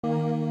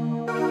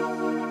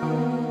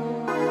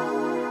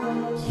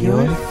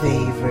Your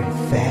favorite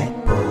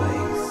fat boys.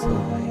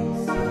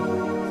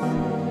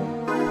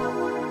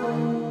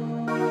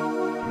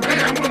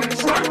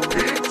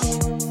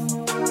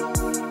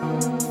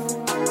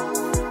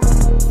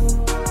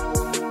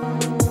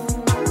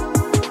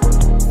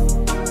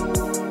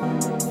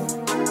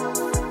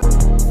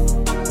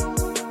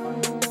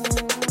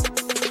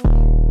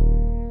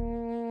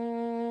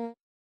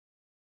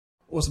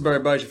 What's up,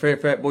 everybody? Your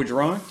favorite fat boy,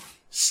 Jerron.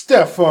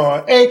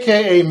 Stefan,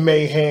 a.k.a.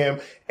 Mayhem,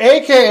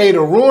 a.k.a. the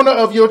ruiner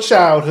of your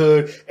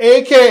childhood,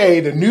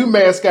 a.k.a. the new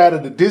mascot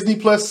of the Disney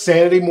Plus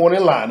Saturday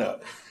morning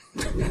lineup.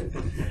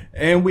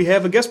 And we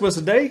have a guest with us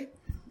today.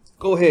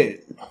 Go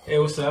ahead. Hey,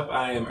 what's up?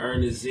 I am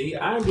Ernest Z.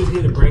 I'm just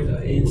here to bring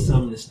in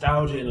some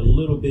nostalgia and a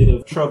little bit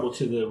of trouble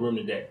to the room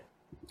today.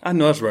 I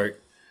know that's right.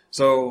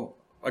 So,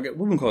 what we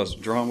gonna call this?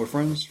 Jerron with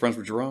friends? Friends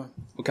with Jerron?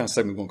 What kind of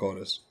segment we gonna call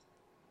this?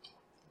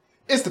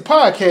 It's the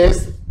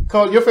podcast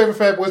called Your Favorite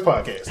Fat Boys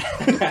Podcast.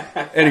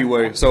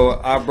 Anyway,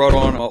 so I brought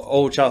on an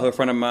old childhood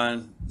friend of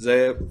mine,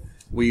 Zeb.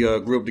 We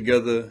grew up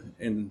together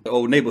in the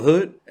old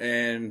neighborhood.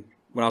 And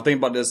when I think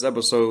about this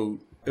episode,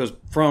 it was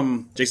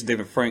from Jason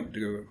David Frank,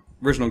 the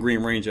original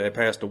Green Ranger, had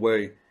passed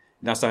away.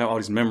 And I started having all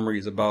these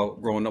memories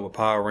about growing up with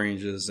Power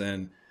Rangers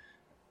and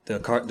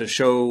the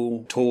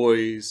show,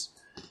 toys,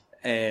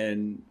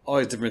 and all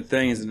these different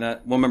things. And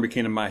that one memory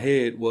came to my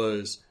head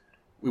was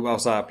we were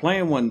outside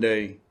playing one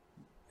day,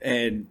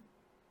 and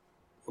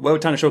by the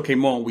time the show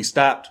came on, we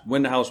stopped,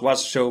 went in the house,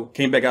 watched the show,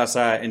 came back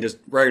outside, and just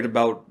worried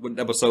about what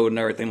episode and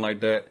everything like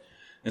that.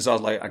 And so I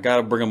was like, I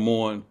gotta bring them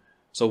on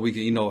so we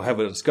can, have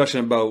a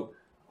discussion about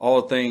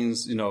all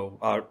things,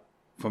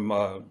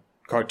 from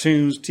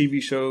cartoons,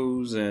 TV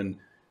shows, and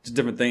just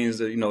different things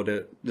that,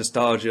 the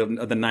nostalgia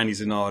of the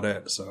 90s and all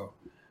that. So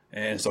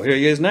here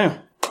he is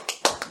now.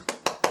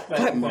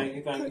 Thank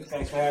you.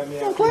 Thanks for having me.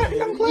 Don't clap.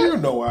 You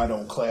know I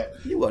don't clap.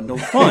 You are no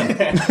fun.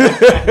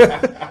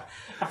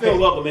 I feel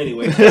welcome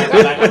anyway. So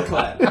I'm not gonna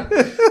clap.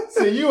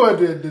 So you are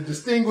the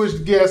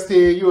distinguished guest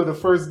here. You are the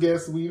first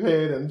guest we've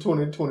had in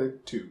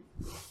 2022.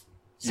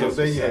 So Yes,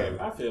 there you have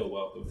it. I feel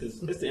welcome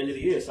because it's the end of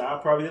the year, so I'm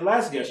probably the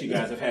last guest you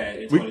guys have had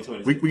in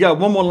 2022. We got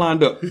one more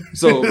lined up.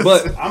 So,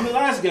 but I'm the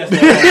last guest. All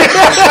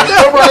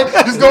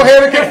right, just go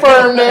ahead and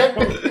confirm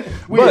that.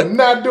 We're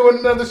not doing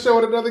another show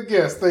with another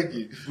guest. Thank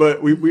you.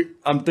 But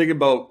I'm thinking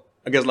about,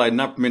 I guess, like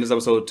not premiering this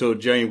episode until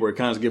January,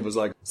 kind of give us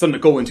like something to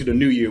go into the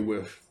new year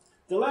with.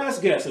 The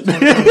last guest of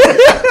 2022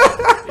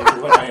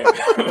 is what I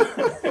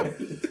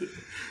am.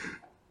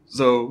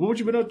 So, what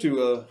you been up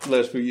to the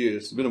last few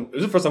years?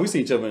 It's the first time we've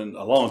seen each other in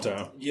a long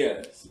time.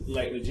 Yes,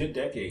 like legit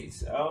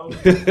decades.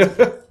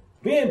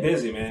 Being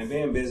busy, man.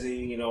 Being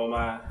busy,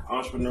 my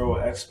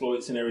entrepreneurial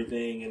exploits and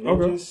everything. And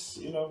then just,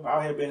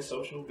 out here being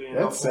social.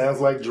 That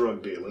sounds like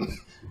drug dealing.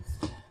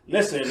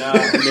 Listen, I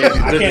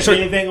can't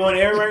say anything on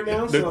air right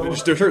now. So.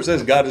 The shirt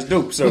says God is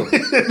dope, so. God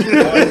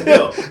is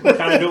dope. What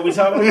kind of dope we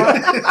talking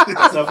about?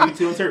 That's up for you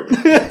to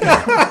interpret.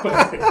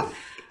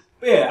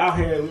 But yeah, out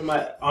here with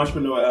my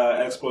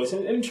entrepreneur exploits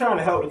and trying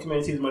to help the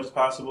community as much as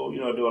possible.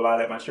 Do a lot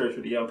at my church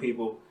with the young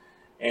people.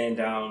 And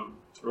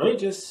really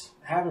just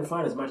having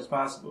fun as much as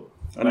possible.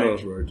 I know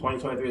that's right.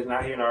 2023 is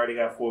not here and I already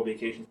got 4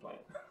 vacations planned.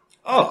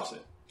 Oh,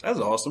 that's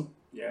awesome.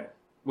 Yeah.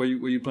 Where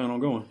you plan on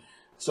going?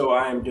 So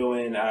I am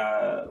doing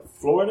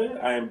Florida,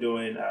 I am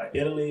doing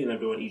Italy, and I'm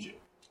doing Egypt.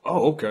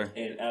 Oh, okay.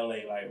 And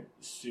LA, like,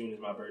 as soon as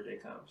my birthday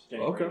comes.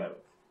 January 11th.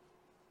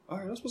 All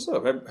right, that's what's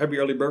up. Happy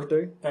early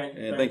birthday.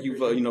 Thank you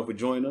for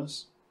joining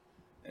us.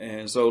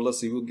 And so let's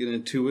see, we'll get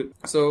into it.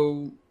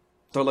 So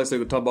like I said,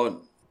 we'll talk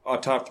about our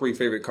top 3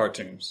 favorite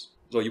cartoons.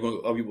 So you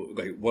want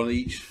like one of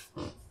each?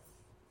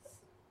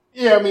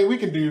 Yeah, I mean, we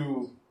can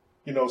do,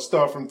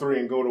 start from 3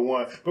 and go to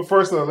 1. But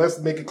first, let's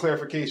make a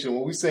clarification.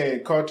 When we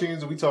saying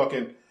cartoons, are we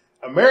talking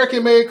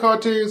American-made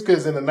cartoons?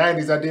 Because in the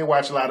 90s, I did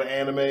watch a lot of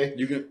anime.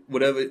 You can,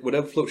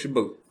 whatever floats your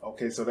boat.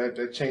 Okay, so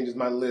that changes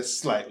my list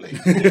slightly.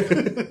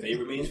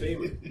 Favorite means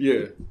favorite.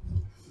 Yeah.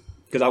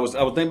 Because I was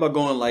thinking about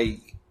going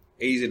like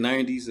 80s and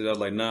 90s, and I was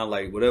like, nah,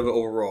 like whatever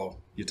overall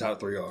your top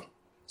 3 are.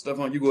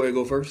 Stefan, you go ahead and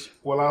go first.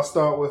 Well, I'll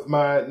start with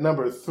my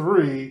number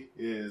 3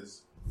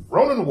 is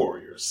Ronin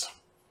Warriors.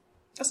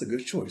 That's a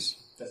good choice.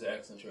 That's an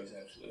excellent choice,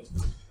 actually.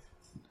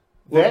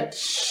 That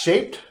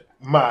shaped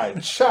my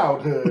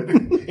childhood.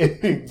 And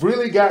it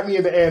really got me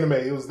into anime.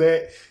 It was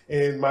that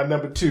and my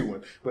number 2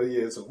 one. But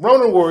yeah, so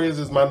Ronin Warriors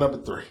is my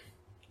number 3.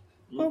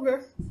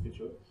 Okay. Good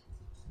choice.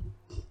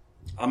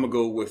 I'm going to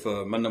go with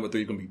my number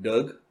 3 is going to be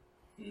Doug.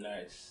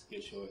 Nice.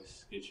 Good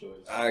choice.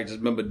 I just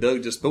remember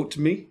Doug just spoke to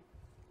me.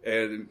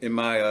 And in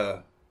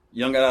my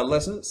young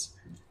adolescence,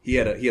 he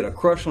had a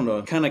crush on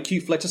a kind of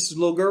cute, flexus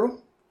little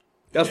girl.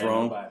 That's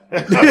wrong.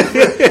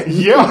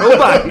 Nobody.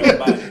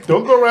 Nobody.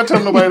 Don't go around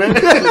telling nobody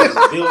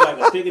that. He was like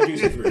a stick of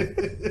juicy fruit.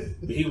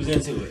 But he was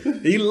into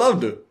it. He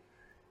loved her.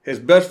 His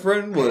best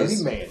friend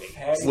was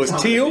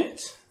Teal.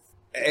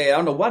 Hey, I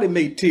don't know why they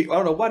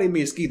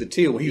made Skeeter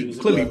Teal when he was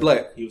clearly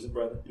black. He was a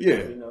brother.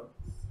 Yeah.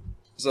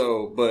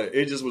 So, but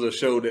it just was a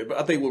show that. But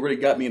I think what really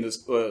got me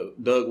into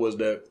Doug was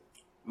that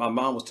my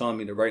mom was telling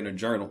me to write in a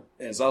journal,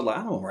 and so I was like,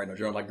 I don't write in a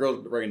journal. Like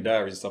girls writing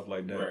diaries and stuff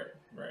like that. Right.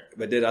 Right.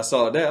 But then I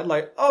saw that, I'm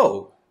like,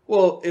 oh,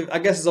 well, if I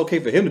guess it's okay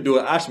for him to do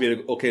it. I should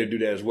be okay to do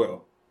that as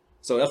well.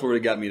 So that's what really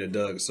got me to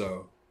Doug.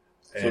 So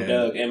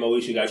Doug and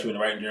Moesha got you in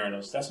the right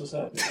journals. That's what's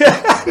up.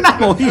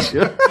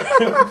 Moesha.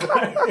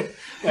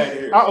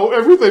 I owe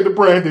everything to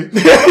Brandy.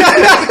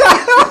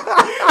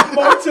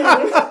 More to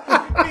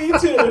it. Me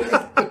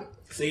too.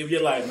 Save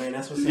your life, man.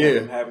 That's what's up. Yeah.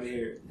 I'm happy to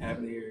hear it.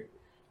 Happy to hear it.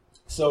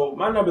 So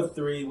my number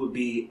 3 would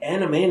be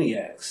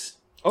Animaniacs.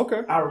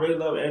 Okay. I really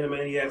love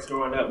Animaniacs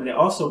growing up, and it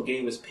also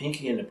gave us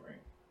Pinky and the Brain.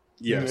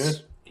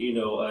 Yes. You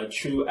know, a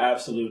true,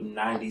 absolute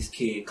 90s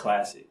kid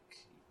classic.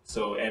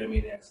 So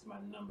Animaniacs is my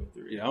number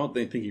 3. Yeah, I don't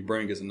think Pinky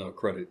Brain gets enough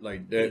credit.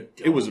 Like that,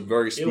 it was a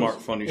very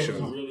smart, funny show.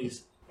 Really,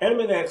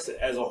 Animaniacs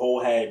as a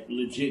whole had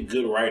legit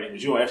good writing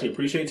that you don't actually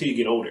appreciate till you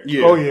get older.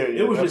 Yeah. Oh yeah,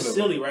 It was definitely. just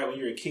silly, right? When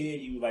you're a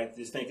kid, you like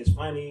just think it's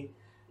funny.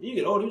 You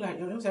get older, you're like,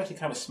 yo, that was actually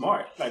kind of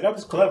smart. Like, that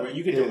was clever.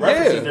 You get the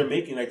references they're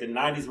making, like the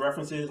 90s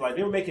references. Like,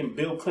 they were making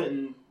Bill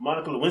Clinton,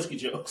 Monica Lewinsky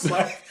jokes.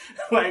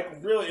 like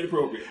real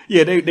inappropriate.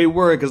 Yeah, they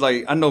were, because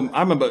like I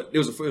remember it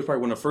was probably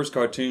one of the first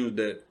cartoons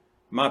that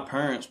my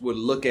parents would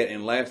look at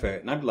and laugh at,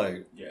 and I'd be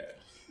like, Yeah.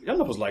 y'all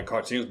know it was like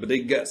cartoons, but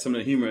they got some of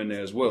the humor in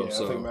there as well. Yeah,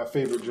 so I think my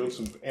favorite jokes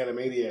from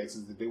Animaniacs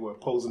is that they were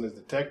posing as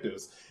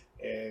detectives,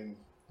 and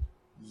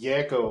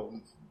Yakko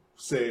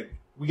said,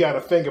 "We got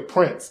to finger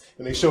Prince,"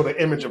 and they showed an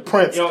image of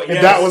Prince, and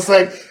that was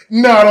like,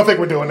 "No, I don't think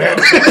we're doing that."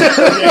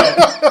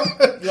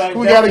 Like,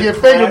 we got to get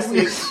fingers.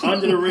 classic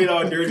under the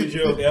radar dirty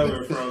joke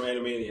ever from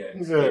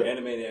Animaniacs. Yeah.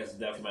 Animaniacs is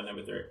definitely my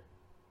number 3.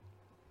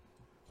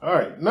 All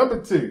right,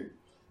 number 2.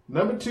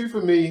 Number 2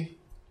 for me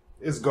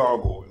is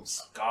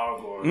Gargoyles.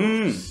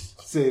 Gargoyles.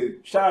 Said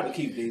Shout out to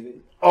Keith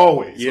David.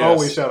 always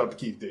Yes. shout out to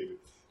Keith David,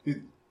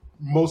 the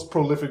most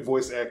prolific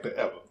voice actor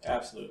ever,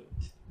 Absolutely.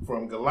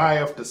 from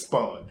Goliath to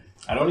Spawn.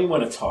 I don't even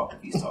want to talk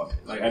if he's talking.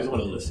 Like, I just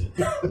want to listen.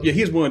 yeah,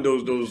 he's one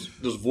of those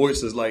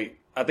voices. Like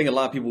I think a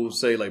lot of people will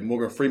say like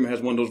Morgan Freeman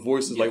has one of those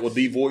voices, like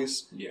the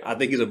voice. Yeah. I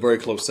think he's a very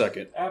close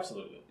second.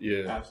 Absolutely.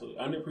 Yeah.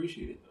 Absolutely.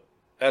 Underappreciated,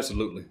 though.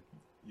 Absolutely.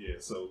 Yeah,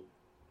 so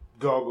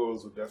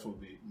Gargoyles would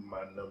definitely be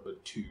my number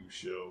 2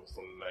 show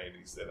from the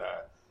 90s that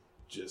I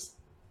just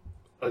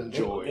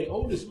enjoyed. They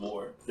owed us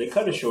more. They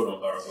cut it short on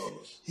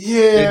Gargoyles.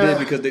 Yeah, They did,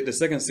 because the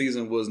second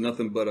season was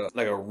nothing but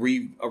a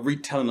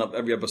retelling of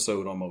every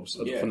episode almost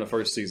from the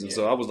first season. Yeah.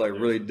 So I was like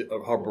really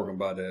heartbroken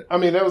by that. I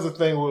mean, that was the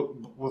thing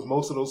with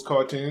most of those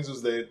cartoons,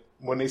 is that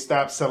when they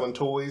stopped selling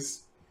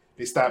toys,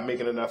 they stopped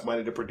making enough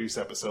money to produce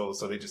episodes,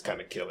 so they just kind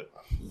of kill it.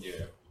 Yeah.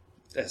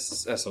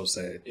 That's so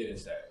sad. It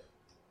is sad.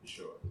 For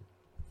sure.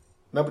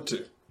 Number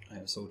 2. I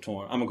am so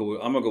torn. I'm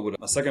gonna go with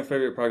my second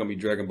favorite. Probably gonna be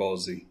Dragon Ball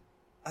Z.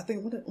 I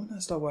think when did I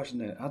start watching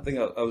that? I think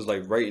I was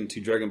like right into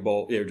Dragon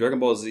Ball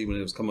Z when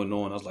it was coming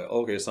on. I was like,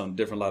 okay, something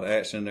different, a lot of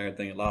action and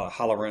everything, a lot of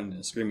hollering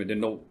and screaming.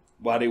 Didn't know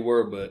why they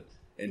were, but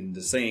and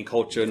the same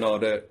culture and all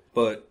that.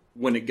 But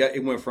when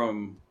it went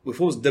from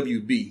before it was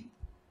WB,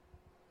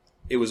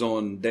 it was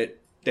on that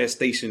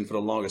station for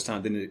the longest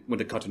time. Then it went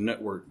to Cartoon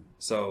Network.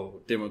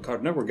 So then when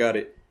Cartoon Network got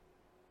it,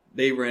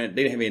 they didn't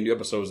have any new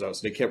episodes out,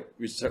 so they kept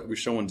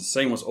showing the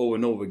same ones over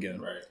and over again.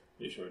 Right.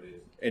 They sure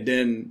did. And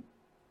then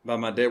by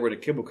my dad worked at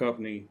a cable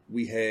company,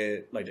 we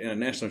had like the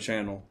international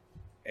channel,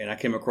 and I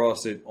came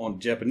across it on the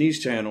Japanese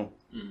channel,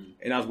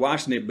 and I was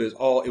watching it, but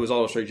it was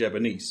all straight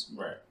Japanese.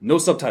 Right. No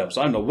subtitles,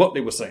 so I didn't know what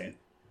they were saying.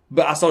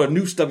 But I saw the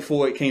new stuff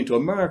before it came to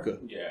America.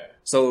 Yeah.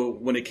 So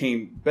when it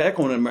came back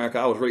on in America,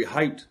 I was really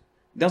hyped.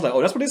 Then I was like, oh,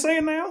 that's what they're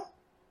saying now?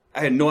 I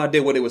had no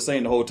idea what they were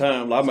saying the whole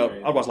time. Like,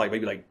 I watched like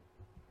maybe like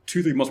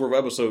 2-3 months worth of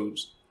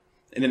episodes,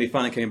 and then they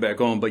finally came back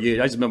on. But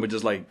yeah, I just remember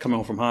just like coming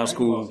home from high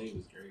school. Dragon Ball Z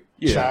was great.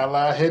 Yeah.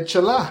 Chala head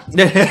chala.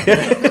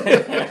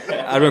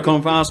 I would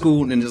come from high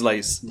school and just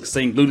like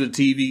staying glued to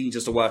the TV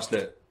just to watch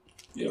that.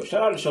 Yo,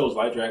 shout out to shows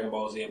like Dragon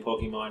Ball Z and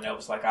Pokemon. That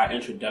was like our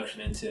introduction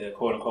into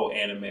quote unquote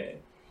anime.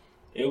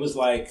 It was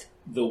like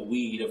the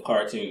weed of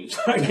cartoons.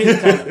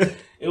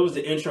 It was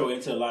the intro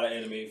into a lot of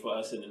anime for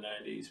us in the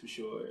 90s for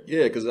sure.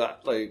 Yeah, because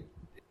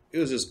it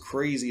was just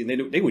crazy,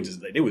 and they were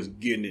just like, they was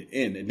getting it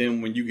in. And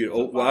then when you get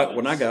old,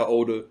 when I got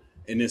older,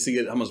 and then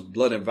see how much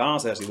blood and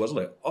violence actually was,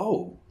 like,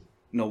 oh,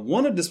 no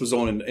wonder this was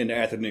on in the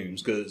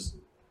afternoons, because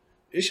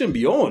it shouldn't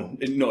be on,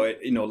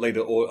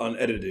 later or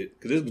unedited,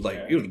 because it was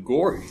like it was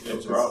gory. It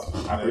was rough.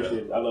 I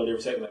appreciate it. I loved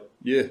every second of it.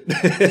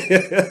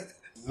 Yeah.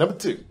 Number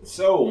 2.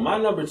 So my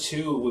number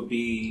 2 would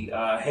be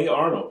Hey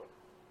Arnold.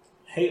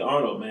 Hey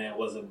Arnold, man,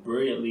 was a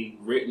brilliantly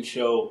written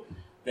show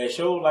that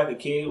showed like a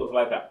kid with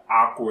like an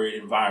awkward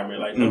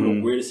environment, like one of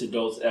the weirdest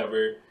adults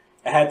ever.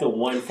 It had the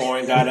one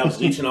foreign guy that was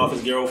leeching off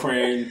his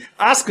girlfriend.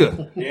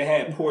 Oscar. It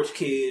had Porch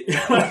Kid.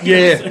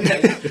 Yeah.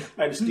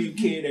 Like the stupid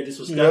kid that just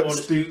was stuck on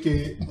the street,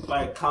 kid.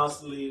 like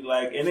constantly,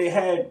 like, and they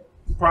had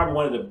probably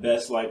one of the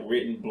best like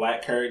written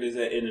black characters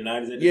in the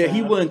 90s. Yeah,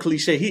 he wasn't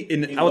cliche.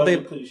 I was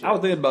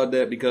thinking about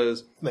that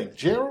because Like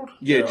Gerald?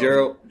 yeah,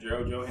 Gerald,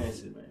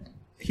 Johansson, man.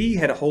 he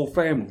had a whole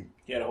family.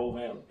 He had a whole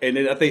family. And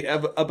then I think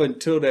up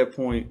until that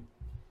point,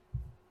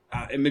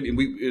 and maybe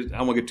I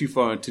don't want to get too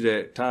far into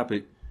that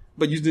topic,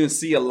 but you didn't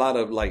see a lot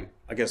of like,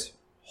 I guess,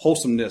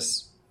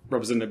 wholesomeness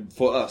represented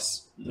for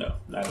us. No,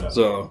 not at all.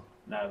 So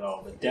not at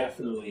all. But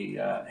definitely,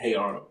 Hey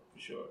Arnold for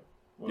sure.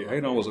 Yeah, Hey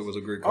Arnold was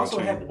a great Also,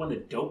 cartoon. had one of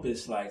the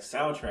dopest like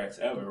soundtracks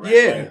ever. Right?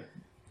 Yeah. Like,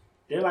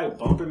 they're like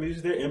bumper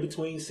music. They're in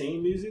between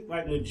scene music,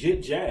 like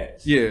legit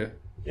jazz. Yeah.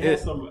 It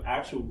has some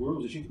actual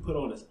grooves that you can put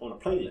on a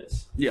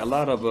playlist. Yeah, a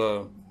lot of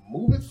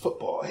Move it,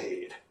 football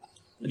head.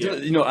 Yeah.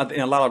 you know, and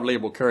a lot of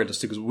relatable characters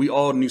too, because we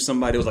all knew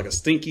somebody that was like a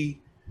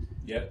stinky.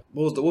 Yeah.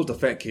 What was the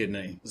fat kid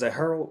name? Was that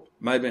Harold?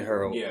 Might have been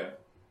Harold. Yeah.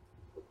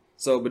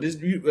 So, but there's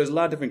a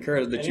lot of different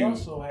characters that And he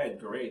also had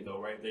grade though,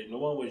 right? No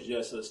one was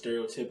just a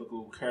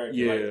stereotypical character.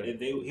 Yeah. Like,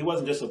 he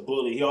wasn't just a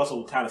bully. He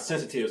also kind of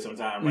sensitive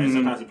sometimes, right? Mhm.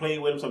 Sometimes he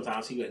played with him.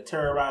 Sometimes he would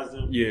terrorize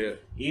them. Yeah.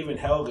 Even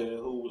Helga,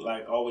 who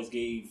like always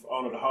gave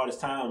Arnold the hardest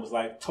time, was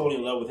like totally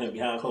in love with him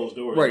behind closed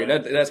doors. Right.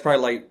 That's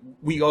probably like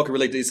we all can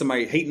relate to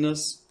somebody hating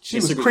us. She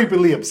was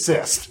creepily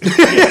obsessed.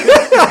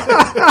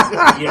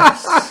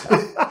 Yes.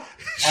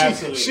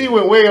 Absolutely. She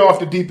went way off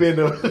the deep end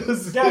of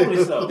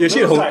Definitely so. Yeah, she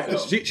had,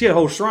 Psycho. she had a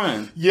whole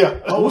shrine. Yeah.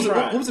 Whole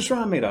shrine. What was the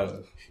shrine made out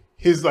of?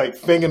 His like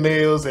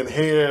fingernails and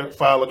hair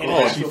follicles And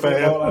that she actual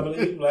football, I found.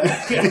 believe. Like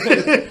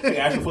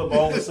actual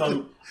football with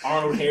some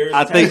Arnold hairs.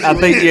 I think it's a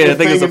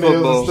Fingernails and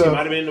football. stuff. It might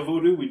have been the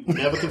voodoo. We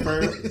never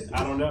confirmed.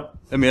 I don't know.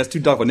 I mean, that's too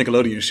dark for a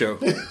Nickelodeon show.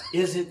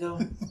 Is it though?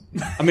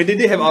 I mean, they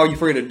did have Are You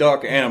Afraid of the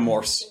Dark and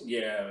Animorphs.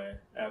 Yeah, man.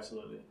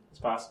 Absolutely. It's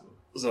possible.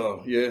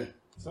 So, yeah.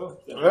 So,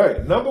 All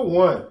right, number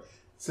one.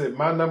 Said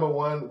my number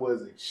one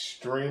was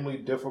extremely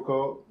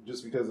difficult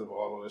just because of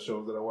all of the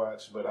shows that I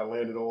watched, but I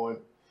landed on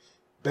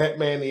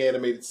Batman the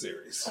Animated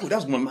Series. Oh, that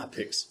was one of my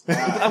picks.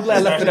 I'm glad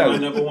I left it my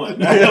out. number one.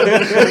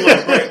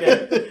 Right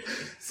there.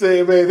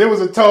 Say, man, there was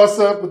a toss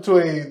up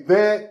between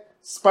that,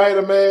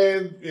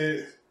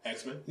 Spider-Man,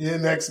 X-Men.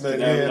 and X-Men.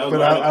 That Yeah, was but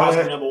my I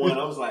Oscar number one.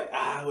 I was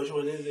like, which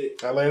one is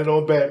it? I landed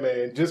on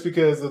Batman just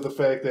because of the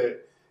fact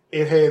that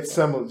it had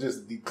some of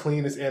just the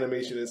cleanest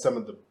animation and some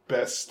of the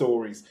best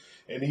stories.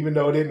 And even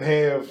though it didn't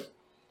have,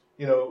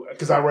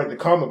 because I read the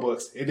comic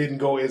books, it didn't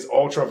go as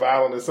ultra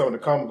violent as some of the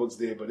comic books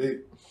did, but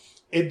it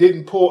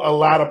didn't pull a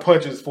lot of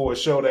punches for a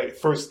show that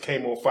first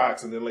came on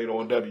Fox and then later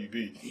on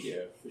WB. Yeah,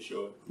 for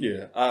sure.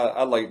 Yeah,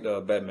 I liked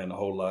Batman a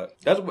whole lot.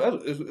 It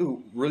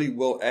was really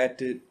well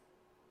acted.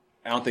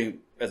 I don't think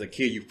as a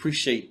kid you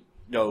appreciate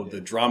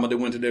the drama that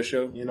went to their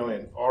show.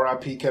 And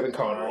R.I.P. Kevin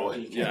Conroy.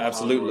 R.I.P. Yeah,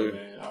 absolutely.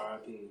 Man.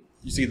 R.I.P.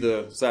 You see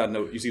the side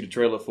note. You see the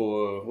trailer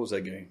for what was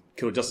that game?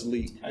 Kill Justice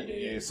League. I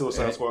did. Yeah,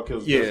 Suicide Squad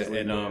kills. Yeah, Justice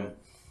League. and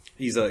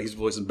he's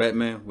voicing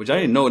Batman, which I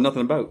didn't know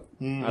nothing about.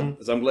 So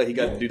I'm glad he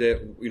got to do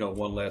that.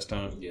 One last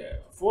time. Yeah.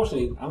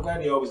 Fortunately, I'm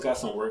glad they always got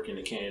some work in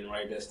the can,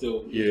 right? That's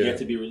still yet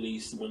to be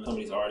released when some of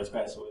these artists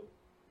pass away.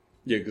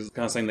 Yeah, because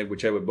kind of same like with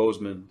Chadwick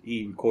Boseman,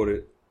 he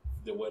recorded.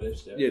 The what if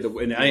stuff. Yeah,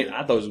 and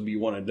I thought it would be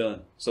one and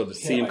done. So to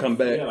see him come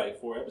back. Yeah, like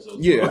 4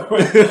 episodes. Yeah.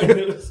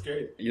 It was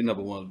great. Your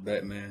number one is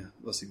Batman.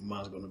 Let's see what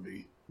mine's going to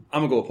be.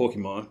 I'm going to go with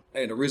Pokemon.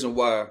 And the reason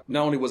why,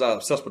 not only was I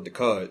obsessed with the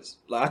cards,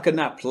 like I could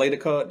not play the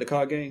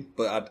card game,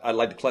 but I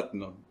like to collect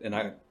them. And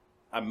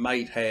I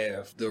might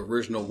have the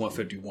original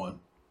 151.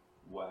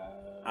 Wow.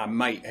 I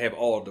might have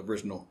all of the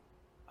original.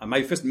 I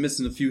might be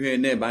missing a few here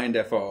and there, but I ain't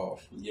that far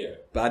off. Yeah.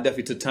 But I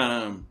definitely took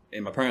time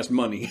and my parents'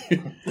 money.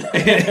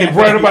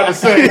 Right about to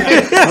say,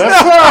 let's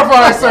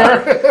clarify,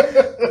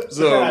 sir.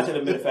 So Shout out to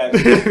the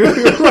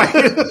manufacturer. right.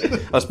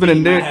 I was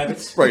spending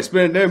habits.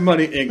 spending their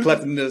money and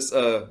collecting this,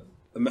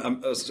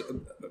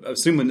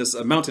 assuming this,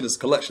 mounting this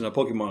collection of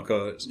Pokemon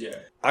cards. Yeah.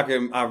 I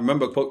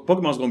remember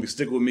Pokemon's going to be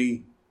sticking with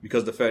me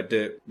because of the fact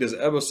that there's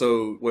an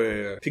episode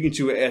where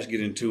Pikachu and Ash get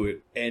into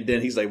it, and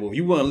then he's like, "Well, if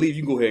you want to leave,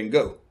 you can go ahead and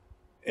go."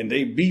 And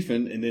they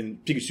beefing, and then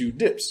Pikachu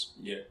dips.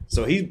 Yeah.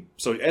 So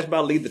Ash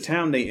about to leave the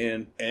town they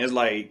in, and it's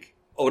like,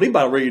 oh, they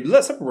about to ready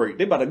to separate.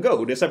 They about to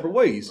go. They're separate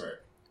ways. Right.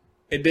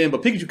 And then,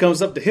 but Pikachu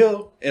comes up the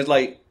hill, and it's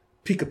like,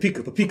 Pika,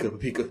 Pika, Pika,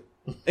 Pika.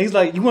 And he's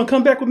like, you want to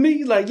come back with me?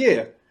 He's like,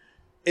 yeah.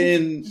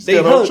 And they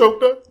Still hug.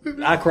 choked up.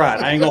 I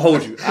cried. I ain't gonna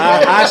hold you.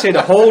 I shed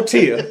a whole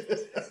tear.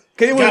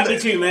 Got me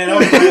too, man.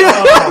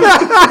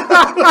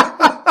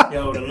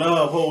 Yo, the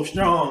love holds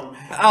strong.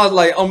 I was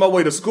like on my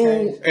way to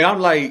school, and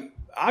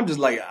I'm just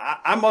like,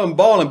 I'm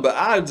unballing, but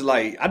I was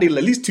like, I need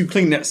at least 2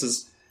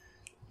 Kleenexes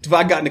if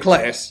I got into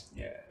class.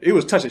 Yeah. It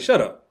was touch and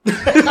shut up. Man,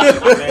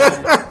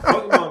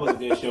 Pokemon was a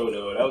good show,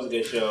 though. That was a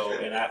good show,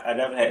 and I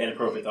definitely had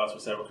inappropriate thoughts for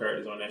several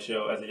characters on that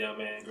show as a young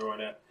man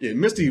growing up. Yeah,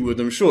 Misty with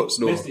them shorts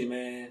though. Misty,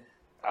 man.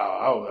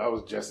 Oh, I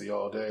was Jesse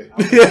all day.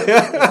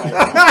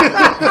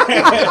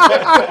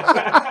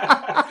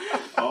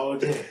 All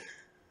day.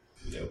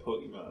 Yeah,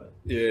 Pokemon.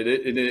 Yeah,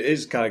 it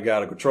just kind of got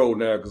out of control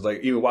now because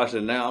like even watching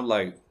it now, I'm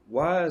like,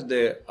 why is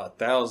there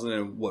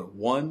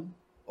 1,001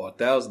 or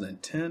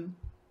 1,010?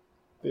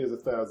 There's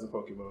 1,000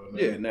 Pokemon.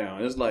 Yeah, now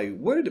it's like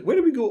where did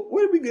we go?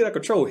 Where did we get out of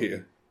control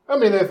here? I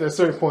mean, at a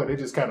certain point, they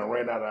just kind of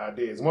ran out of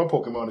ideas. One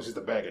Pokemon is just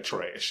a bag of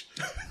trash.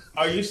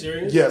 Are you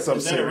serious? Yes, I'm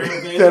Is that a real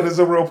serious. thing? That is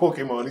a real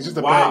Pokemon. He's just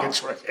a Wow. bag of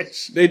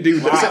trash. They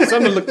do. Wow.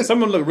 Some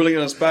look really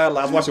uninspired.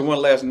 Like, I was watching one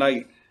last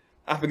night.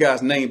 I forgot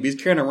his name, but he's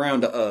carrying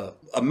around a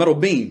metal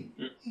beam.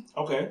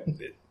 Okay.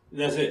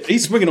 That's it.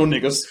 He's swinging on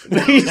niggas.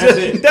 That's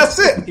it. That's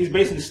it. He's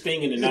basically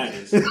Sting in the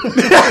 90s.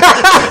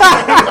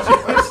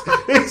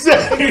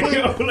 Exactly.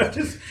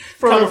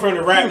 coming from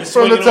the rack, from the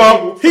swinging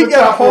top. on people. He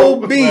got a whole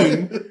rope.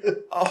 beam,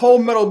 a whole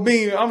metal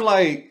beam. I'm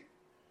like,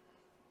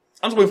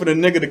 I'm just waiting for the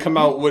nigga to come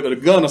out with a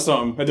gun or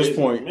something at this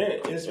point. Man,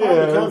 it's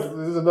Yeah, probably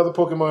coming. there's another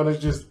Pokemon that's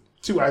just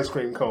 2 ice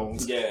cream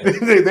cones. Yeah.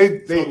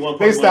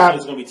 they stopped.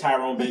 It's gonna be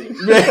Tyrone Biggins.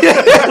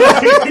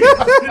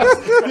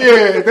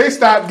 Yeah, they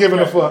stopped giving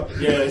a fuck.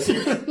 Yeah.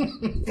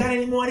 Got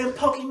any more of them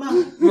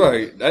Pokemon?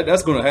 Right,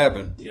 that's gonna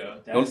happen. Yeah.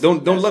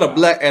 Don't let a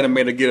black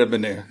animator get up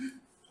in there.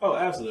 Oh,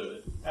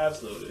 absolutely,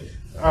 absolutely.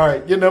 All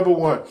right, you're number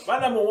one. My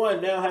number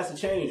one now has to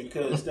change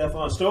because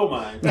Stephon stole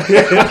mine.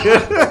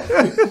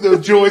 The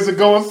joys are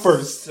going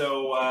first.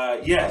 So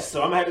yes,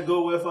 so I'm gonna have to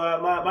go with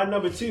my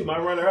number two, my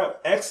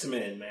runner-up,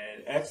 X-Men.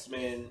 Man,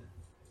 X-Men.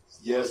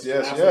 Yes.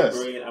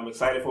 Brilliant. I'm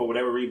excited for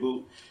whatever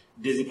reboot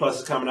Disney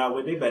Plus is coming out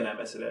with. They better not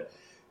mess it up.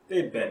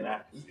 They better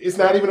not. It's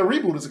not even a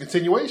reboot; it's a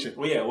continuation.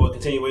 Well, yeah,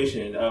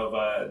 continuation of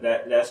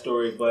that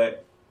story,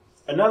 but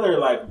another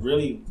like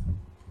really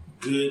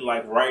good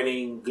like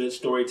writing, good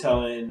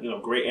storytelling,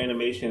 great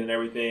animation and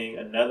everything.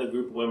 Another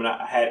group of women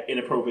I had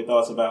inappropriate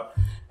thoughts about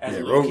as a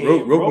little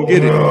kid. Rogue can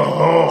get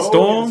it.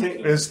 Storm?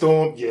 And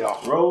Storm, yeah.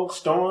 Rogue,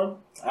 Storm,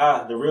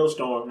 the real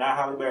Storm, not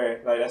Halle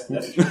Berry. Like that's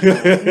right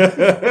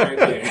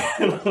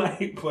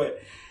there.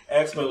 But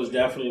X-Men was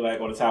definitely like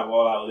on the top of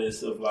all our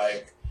lists of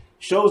like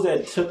shows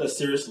that took us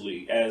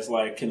seriously as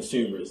like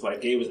consumers,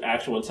 like gave us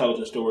actual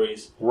intelligent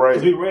stories. Right.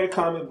 Because we read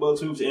comic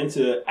books, we was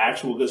into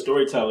actual good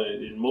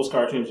storytelling, and most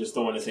cartoons just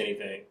throwing us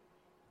anything.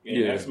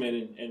 And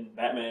X-Men and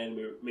Batman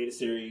made a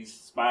series.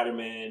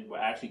 Spider-Man were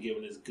actually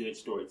giving us good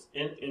stories.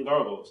 And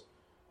Gargoyles.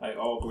 Like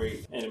all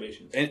great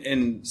animations.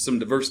 And some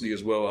diversity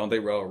as well. I don't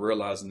think we're all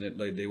realizing that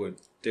like they were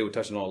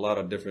touching on a lot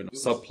of different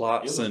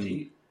subplots and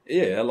deep.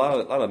 a lot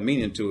of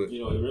meaning to it.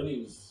 It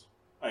really was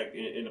like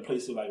in a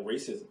place of like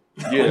racism.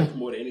 Yeah.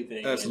 More than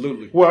anything.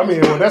 Absolutely. Well, I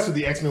mean, that's what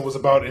the X-Men was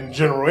about in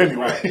general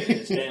anyway. Right.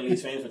 And Stan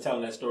Lee's famous for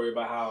telling that story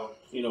about how,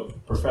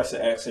 Professor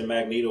X and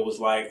Magneto was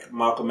like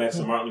Malcolm X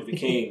and Martin Luther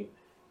King.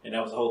 And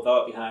that was the whole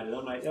thought behind it.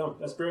 I'm like,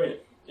 that's brilliant.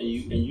 And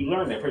you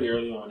learn that pretty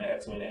early on in the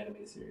X-Men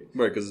animated series.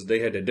 Right, because they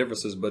had their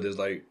differences, but it's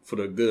like for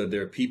the good of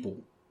their people.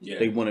 Yeah.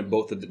 They wanted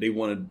they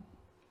wanted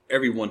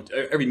everyone,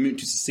 every mutant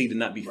to succeed and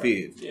not be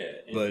feared. Yeah.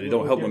 And but it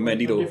don't help when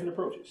Magneto. Different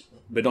approaches.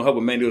 But it don't help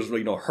when Magneto's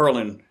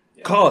hurling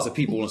cars at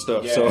people and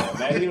stuff. Yeah, So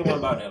Magneto wasn't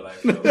about that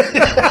life.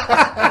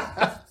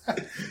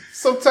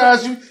 So.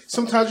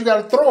 Sometimes you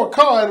got to throw a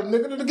car at a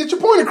nigga to get your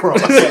point across.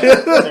 Got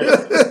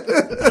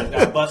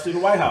busted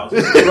in the White House.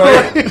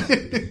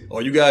 right.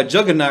 Or you got a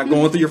juggernaut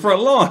going through your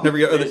front lawn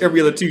every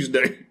other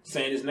Tuesday.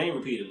 Saying his name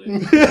repeatedly. I'm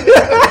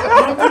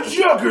the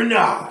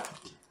Juggernaut.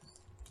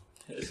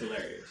 It's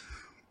hilarious.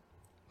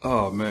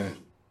 Oh man,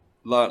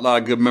 a lot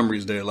of good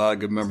memories there. A lot of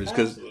good memories.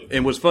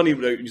 And what's funny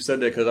that you said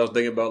that because I was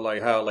thinking about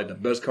like how like the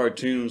best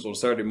cartoons on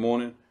Saturday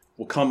morning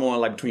will come on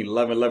like between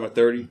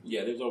 11:30.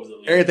 Yeah, there's always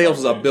everything else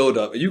was a build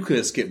up. You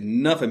couldn't skip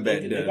nothing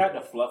back They then. got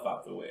the fluff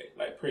out the way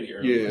like pretty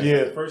early.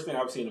 Yeah. The first thing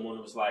I would see in the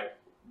morning was like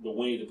the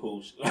Winnie the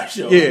Pooh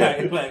show.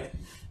 Yeah. like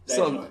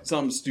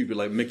something stupid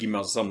like Mickey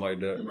Mouse or something like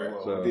that. Right.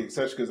 Well, So, the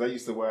exception because I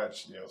used to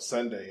watch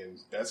Sunday, and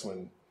that's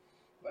when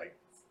like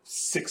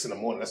 6 in the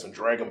morning. That's when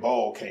Dragon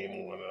Ball came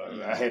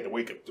on. I had to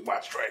wake up to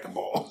watch Dragon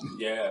Ball.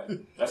 Yeah,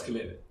 that's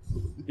commitment.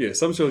 yeah,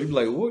 some shows you be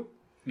like, what?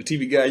 The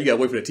TV guy, you gotta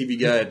wait for the TV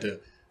guy to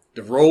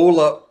roll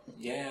up.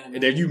 Yeah, man.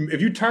 And then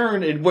if you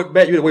turn and went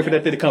back, you gotta wait for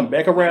that thing to come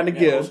back around That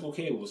again. old school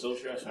cable was so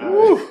stressful.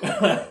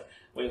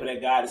 Wait for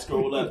that guy to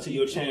scroll up to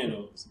your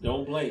channel.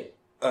 Don't blink.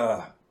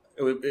 I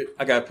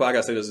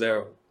gotta say this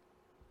there.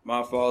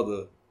 My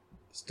father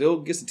still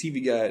gets the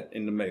TV guide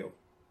in the mail.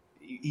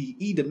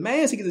 He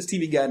demands he gets his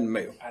TV guide in the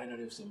mail. I didn't know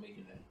they were still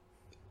making that.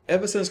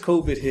 Ever since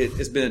COVID hit,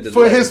 it's been a delay.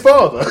 For his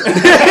father.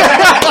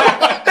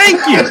 Thank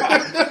you.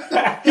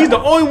 He's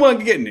the only one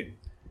getting it.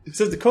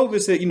 Since the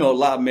COVID said, a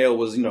lot of mail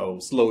was,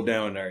 slowed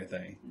down and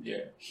everything.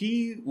 Yeah.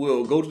 He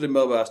will go to the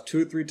mailbox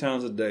 2 or 3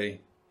 times a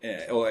day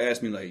or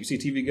ask me, like, you see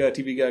TV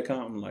guide come?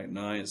 I'm like,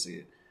 no, I didn't see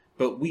it.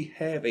 But we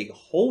have a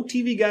whole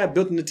TV guide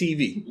built in the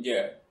TV.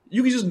 Yeah.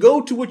 You can just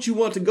go to what you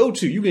want to go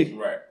to. You can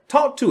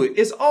talk to it.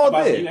 It's all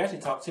there. You can actually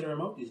talk to the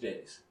remote these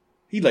days.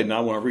 He's like, no, I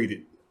want to read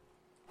it.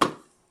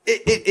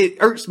 It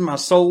hurts my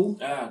soul.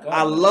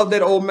 I love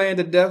that old man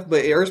to death,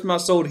 but it hurts my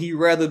soul that he'd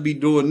rather be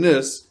doing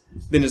this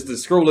than is to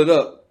scroll it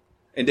up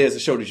and there's a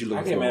show that you look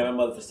for. I get mad at my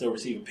mother for still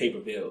receiving paper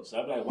bills.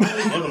 I'm like, why are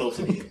there envelopes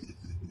in here?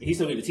 He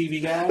still get the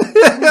TV guy? I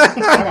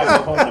gotta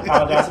go home and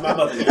apologize to my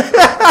mother now.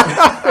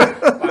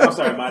 I'm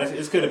sorry, Ma.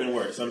 This could have been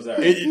worse. I'm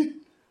sorry.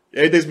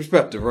 Everything's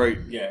perspective, right?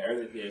 Yeah,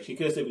 she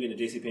could still be in the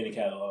JCPenney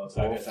catalog.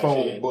 So I guess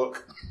Phone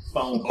book.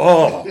 Phone.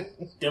 Oh.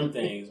 Them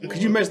things.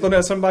 Could you imagine throwing that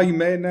at somebody you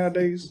mad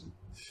nowadays?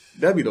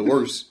 That'd be the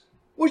worst.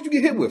 What'd you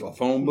get hit with? A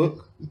phone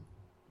book?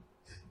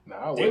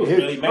 Nah, I They was wouldn't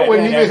really mad. I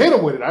wouldn't even hit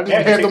them with it. I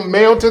just had them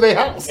mailed to their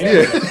house.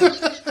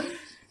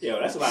 Yo,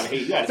 that's a lot of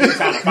hate. You gotta take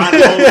time to find a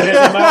phone to hit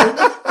somebody.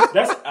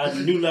 That's a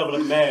new level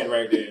of mad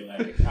right there.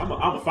 Like I'm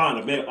gonna find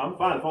a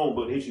phone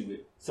book to hit you with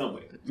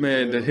somewhere.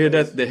 Man, to hear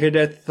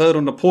that thud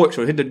on the porch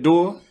or hit the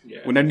door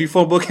when that new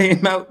phone book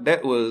came out,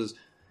 that was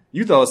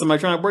you thought it was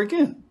somebody trying to break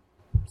in.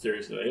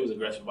 Seriously, it was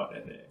aggressive about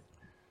that thing.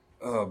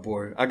 Oh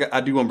boy,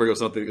 I do want to bring up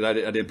something that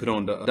I didn't put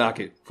on the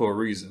docket for a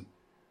reason.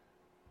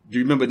 Do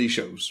you remember these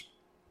shows?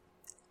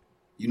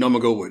 You know I'm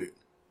gonna go with it.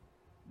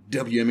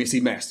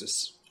 WMAC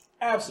Masters.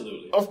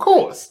 Absolutely. Of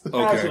course. Okay.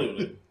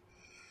 Absolutely.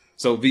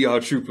 So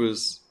VR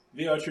Troopers.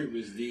 VR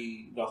Troopers,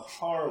 the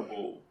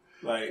horrible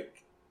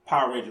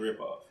Power Ranger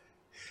ripoff.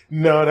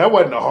 No, that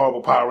wasn't a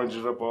horrible Power Ranger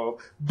ripoff.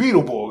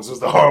 Beetleborgs was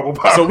the horrible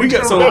Power So we Ranger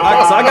got so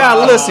I got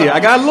a list here. I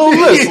got a little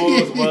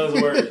list.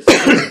 Was worse.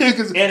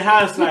 ripoff. In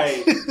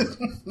hindsight,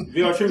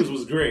 VR Troopers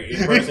was great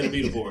versus the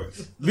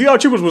Beetleborgs. VR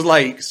Troopers was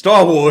like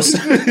Star Wars.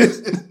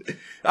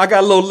 I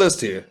got a little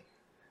list here.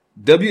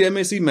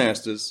 WMAC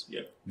Masters,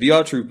 Yep.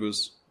 VR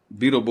Troopers,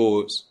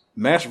 Beetleborgs,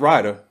 Masked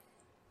Rider,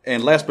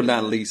 and last but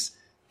not least,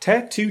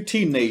 Tattoo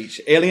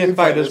Teenage Alien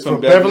Fighters from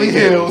Beverly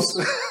Hills.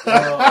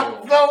 Oh.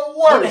 The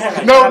worst. They had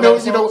like No, five no,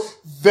 episodes?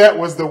 that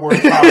was the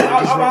worst Power I Rangers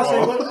was about to say,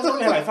 ripoff. what,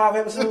 they had 5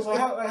 episodes?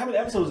 How many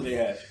episodes did they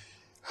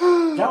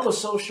have? That was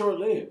so short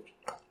lived.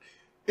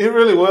 It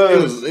really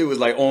was. It was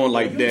like on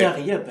like You that.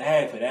 ducking your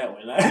bag for that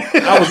one.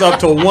 I was up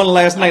till 1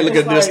 last night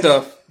looking at this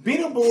stuff.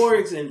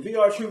 Beetleborgs and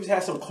VR Troopers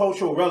had some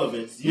cultural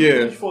relevance.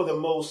 Yeah. For the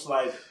most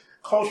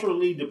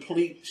culturally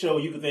deplete show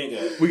you could think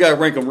of. We gotta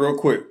rank them real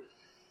quick.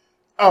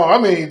 Oh, I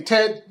mean,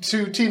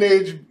 Tattoo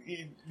Teenage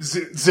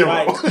zero.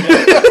 Right.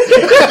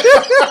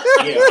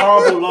 Yeah,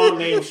 horrible long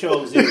name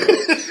shows.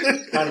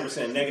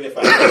 100% negative.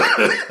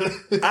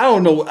 I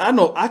don't know.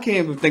 I can't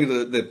even think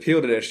of the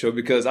appeal to that show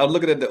because I was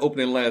looking at the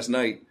opening last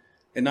night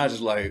and I was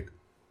just like,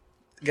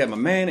 got my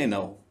man in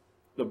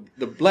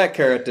the black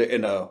character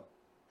in a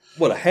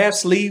half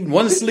sleeve,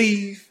 one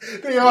sleeve.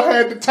 They all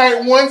had the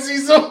tight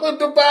onesies on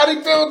the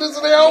bodybuilders,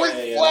 and they always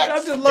flex.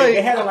 I'm just They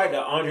like, had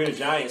the Andre the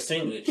Giant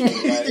singlet.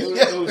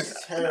 It was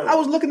terrible. I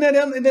was looking at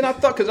him and then I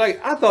thought because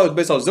I thought it was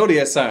based on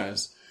zodiac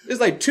signs. It's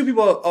like two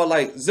people are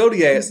like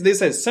zodiacs. They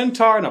said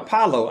Centaur and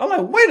Apollo. I'm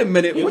like, wait a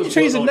minute, when you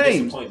change the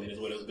names? Disappointment is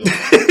what it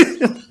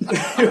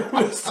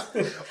was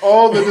going.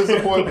 All the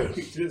disappointment.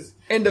 Just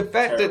And the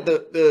fact terrible.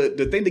 that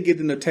the thing to get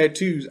in the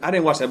tattoos, I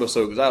didn't watch the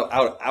episode because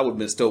I would have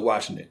been still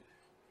watching it.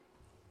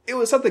 It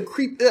was something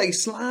creepy, like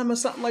slime or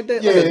something like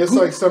that. Yeah, like a it's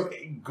goop. like some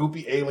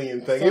goopy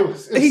alien thing. It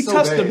was He so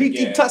touched bad. them.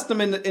 He Yeah. touched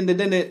them, and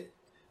then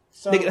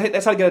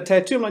that's how you got a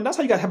tattoo. I'm like, that's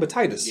how you got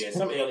hepatitis. Yeah,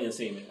 some alien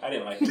semen. I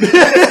didn't like it.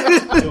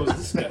 It was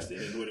disgusting.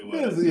 Is what it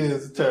was. Yeah,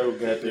 it's a terrible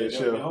goddamn The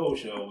show. whole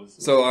show was.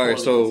 So all right,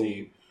 poorly so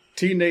conceived.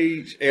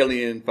 Teenage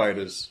Alien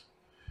Fighters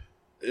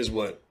is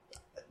what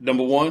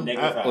number one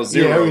Negative or five.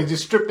 zero? Yeah, I mean,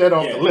 just strip that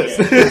off Yeah, the list.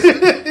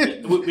 yeah.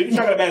 We can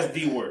talk about that as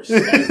the worst.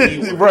 That's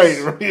the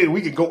worst. right.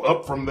 We could go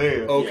up from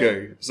there.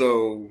 Okay,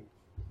 so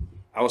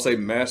I would say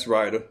Masked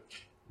Rider.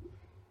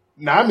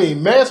 Now, I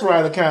mean, Masked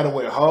Rider kind of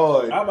went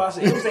hard. I was about to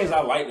say, it was things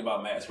I liked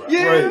about Masked Rider.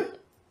 Yeah. Right.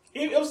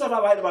 It was stuff I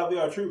liked about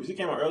VR Troopers. It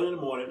came out early in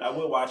the morning. I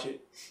would watch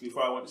it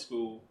before I went to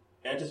school.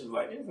 And I just was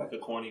like, it's like a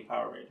corny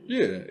Power Ranger.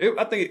 Yeah,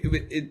 I think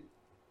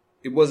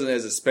it wasn't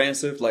as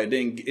expansive. Like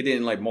it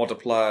didn't like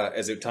multiply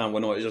as the time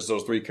went on. It's just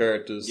those three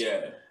characters.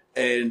 Yeah.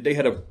 And they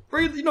had a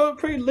pretty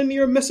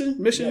linear mission.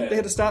 Yeah. They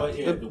had to stop But,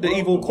 yeah, the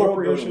evil world building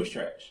corporation. was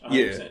trash. 100%.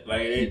 Yeah.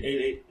 Like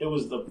it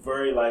was the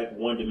very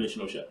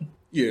one-dimensional show.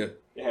 Yeah.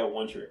 It had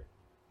one trick.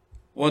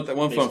 One fun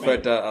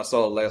expanded. fact I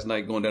saw last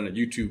night going down the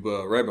YouTube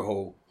rabbit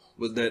hole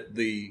was that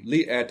the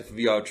lead actor for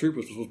VR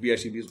Troopers was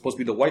supposed to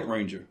be the White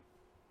Ranger.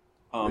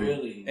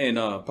 Really? And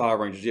Power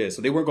Rangers, yeah.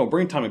 So they weren't going to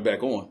bring Tommy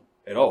back on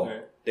at all.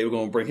 Okay. They were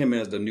going to bring him in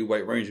as the new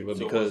White Ranger, but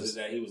So because was it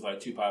that he was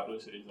too popular,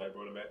 so they just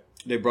brought him back?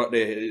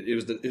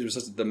 it was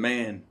such a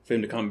demand for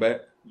him to come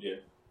back Yeah.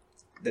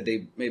 that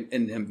they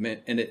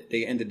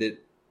ended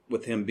it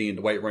with him being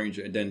the White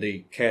Ranger, and then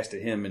they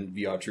casted him in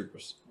VR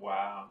Troopers.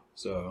 Wow.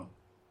 So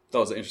that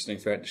was an interesting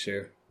fact to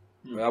share.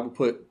 I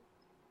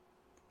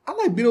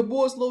like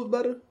Beetleborgs a little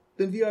better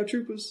than VR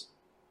Troopers.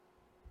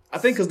 I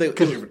think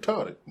Because you're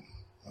retarded.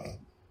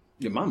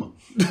 your mama.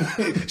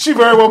 She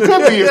very well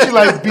could be if she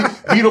likes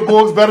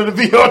Beetleborgs better than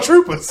VR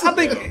Troopers. I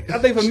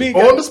think for me,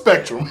 On the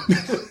spectrum.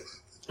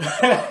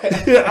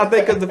 I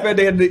think because the fact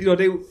they had,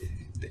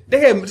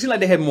 it seemed like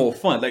they had more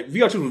fun. Like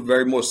VR Troopers was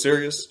very more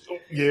serious.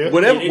 Yeah.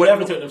 Whatever. They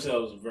never took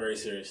themselves very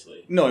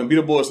seriously. No, in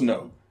Beetleborgs,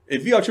 no.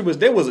 In VR Troopers,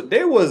 there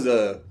was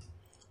a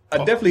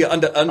definitely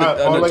an All I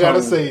undertone.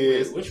 gotta say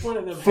is Which one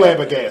of them?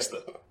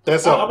 flabbergasted.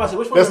 That's I'm all. about to say,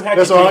 which one of them had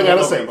That's the all I Jay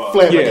gotta Leno say. ripoff?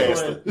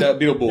 Flabbergasted. That That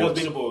was Beetleborgs.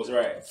 Beetleborgs,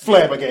 right?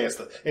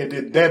 Flabbergasted. And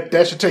then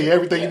that should tell you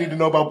everything you need to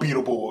know about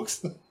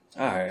Beetleborgs.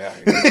 All right.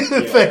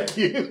 Thank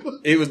you.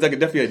 It was like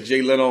definitely a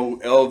Jay Leno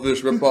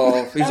Elvis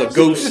ripoff. He's a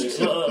Absolutely. ghost.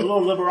 A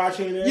little Liberace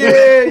in there.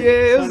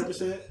 Yeah. It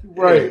was, 100%.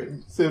 Right.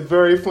 It's a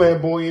very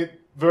flamboyant,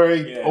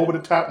 very Yeah. over the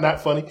top,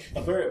 not funny.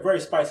 A very, very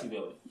spicy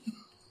villain.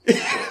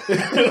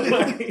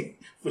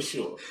 For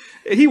sure.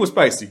 he was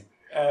spicy.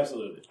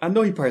 Absolutely. I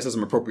know he probably said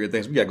some appropriate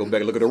things. We gotta go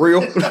back and look at the reel.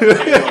 I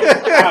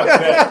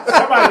bet.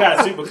 Somebody got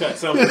a supercut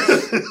somewhere.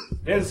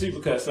 There's a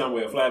supercut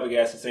somewhere.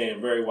 Flabbergasted saying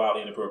very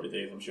wildly inappropriate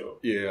things, I'm sure.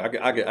 Yeah,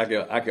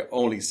 I can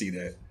only see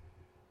that.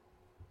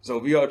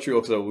 So VR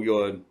Trio, so we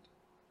are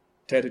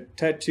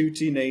tattoo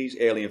teenage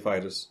alien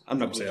fighters. I'm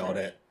not gonna say all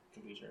that.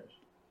 Complete trash.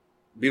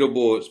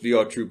 Beetleborgs,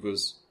 VR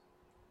Troopers,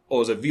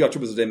 Or is it VR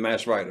Troopers then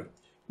Masked Rider?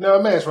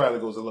 No, Masked Rider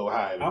goes a little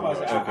higher. I'm about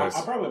to say, Okay.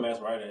 I probably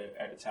Masked Rider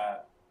at the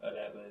top of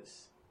that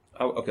list.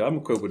 Okay,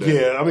 I'm cool with that.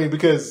 Yeah, I mean,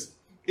 because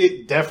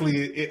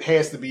it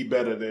has to be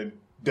better than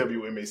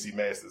WMAC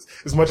Masters.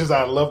 As much as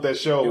I love that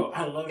show, Yo,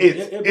 I love it.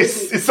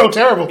 It's so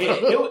terrible.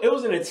 It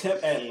was an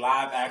attempt at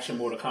live action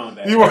Mortal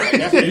Kombat. You right.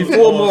 That's what it was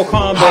Before going Mortal for.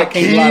 Kombat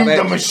came Hakeem live the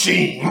action.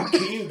 Machine.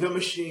 Hakeem the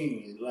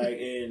Machine, like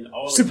in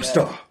all of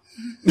Superstar.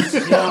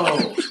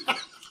 that. Yo,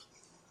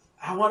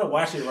 I want to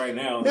watch it right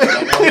now. Like,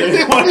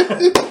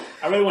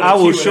 I really want to. I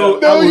will show.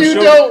 No, I will you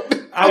show,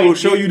 don't. I will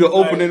show you the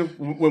Like- opening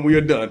when we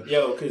are done.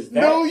 Yo, because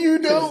No, you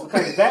don't.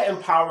 Because that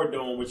Empower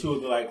Dome, which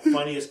was the like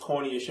funniest,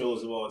 corniest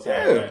shows of all time.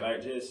 Yeah. Right?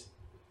 Like just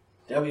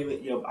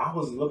WMA. I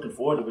was looking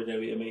forward to the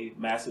WMA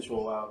Masters for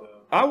a while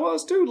though. I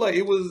was too. Like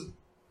it was.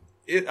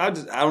 I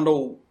don't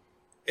know.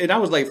 And I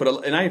was like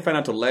and I didn't find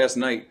out till last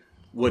night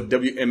what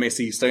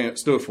WMAC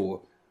stood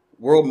for.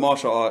 World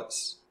Martial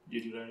Arts.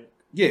 Did you learn it?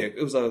 Yeah,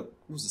 it was a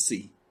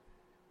C.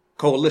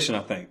 Coalition,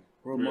 I think.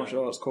 World Really?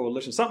 Martial Arts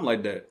Coalition, something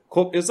like that.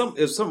 It's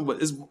something.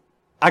 But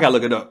I gotta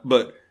look it up.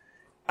 But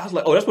I was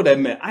like, oh, that's what that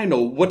meant. I didn't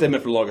know what that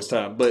meant for the longest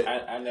time. But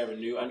I never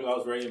knew. I knew I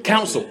was very invested.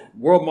 Council,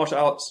 World Martial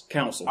Arts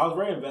Council. I was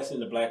very invested in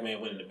the black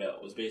man winning the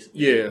belt. Was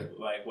basically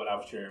like what I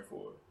was cheering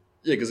for.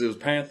 Yeah, because it was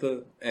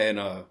Panther and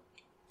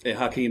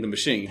Hakeem the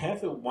Machine.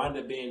 Panther wound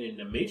up being in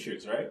the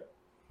Matrix, right?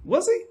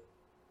 Was he?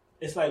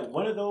 It's like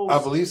one of those. I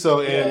believe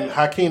so. And Yeah.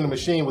 Hakeem the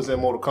Machine was in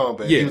Mortal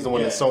Kombat. Yeah. He was the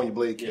one Yeah. that Sonya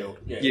Blade killed.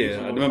 Yeah, he was in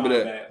I Mortal remember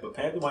Kombat, But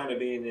Panther wound up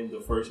being in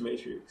the first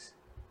Matrix.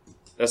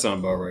 That sounds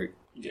about right.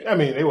 Yeah, I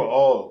mean, they were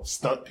all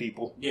stunt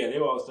people. yeah, they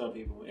were all stunt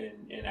people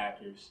and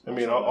actors. I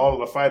mean, all of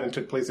the fighting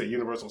took place at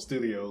Universal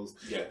Studios.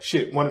 Yeah.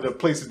 Shit, one of the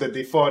places that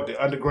they fought,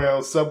 the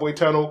underground subway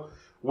tunnel,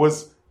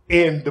 was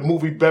in the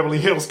movie Beverly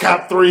Hills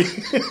Cop 3.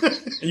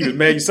 You was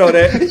mad you saw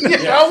that?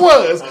 Yeah, I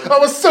was. I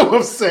was so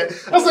upset.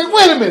 I was like,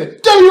 wait a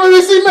minute,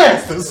 WMAC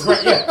Masters.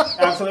 Right, yeah,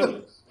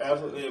 absolutely.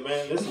 Absolutely,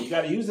 man. Listen, you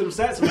got to use them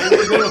sets, man.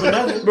 You're good for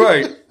nothing.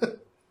 Right.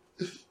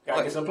 Got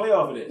to get some play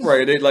off of this.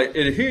 Right. They like,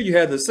 and here you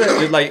had the set.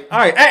 It's like, all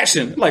right,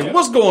 action. Like,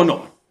 what's going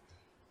on?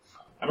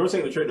 I remember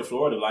taking a trip to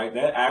Florida. Like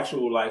that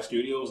actual like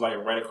studio was like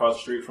right across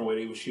the street from where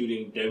they were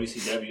shooting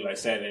WCW like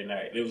Saturday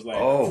night. It was like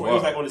Oh, it wow.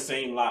 was like on the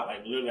same lot,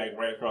 like literally like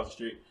right across the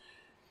street.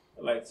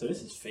 Like, so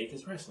this is fake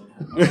as wrestling.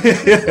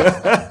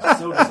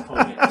 So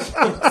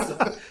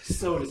disappointed.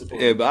 so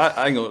disappointed. Yeah, but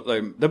I ain't gonna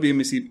like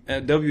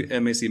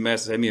WMAC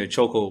Masters had me a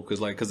chokehold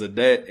because of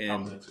that I was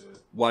and into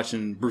it.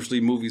 watching Bruce Lee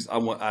movies.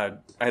 I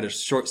had a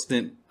short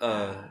stint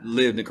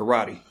lived in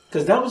karate.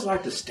 Because that was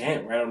like the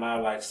stamp right on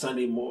our like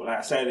Saturday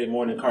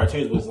morning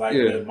cartoons was like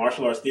Yeah. the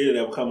martial arts theater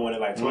that would come on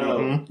at like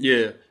 12.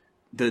 Yeah,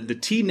 the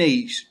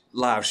teenage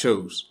live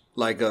shows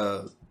like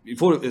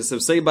before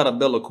it's Saved by the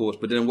Bell, of course,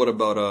 but then what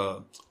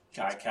about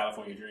Like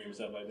California Dream and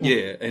stuff like that.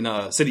 yeah,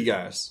 and City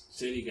Guys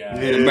City Guy.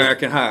 Yeah. and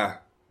American High.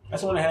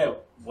 That's when I had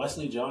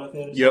Wesley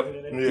Jonathan. Or Yep,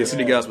 something in yeah, it.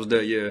 City Guys was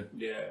there. Yeah,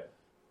 Yeah.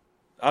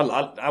 I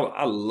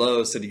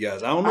love City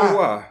Guys. I don't know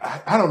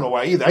why. I don't know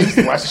why either. I used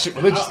to watch this shit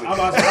religiously.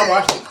 I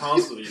watched it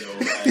constantly though.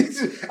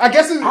 Like, I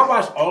guess I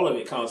watched all of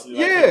it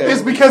constantly. Like, Yeah.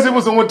 it's because it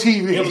was on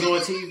TV. it was on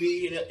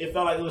TV and it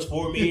felt like it was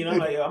for me, and I'm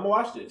like, I'm gonna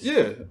watch this.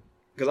 Yeah,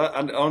 because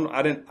I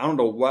don't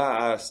know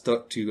why I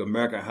stuck to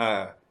American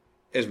High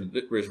as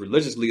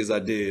religiously as I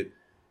did.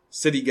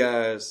 City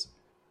Guys,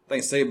 I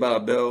think Saved by the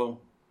Bell,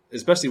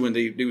 especially when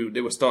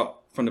they would start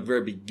from the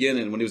very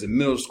beginning when they was in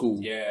middle school.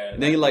 Yeah.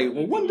 And then you're like,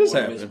 well, when did this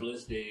Miss happen?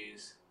 Bliss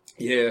days.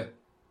 Yeah.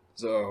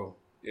 So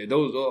yeah,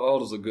 all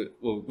those are good.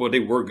 Well, they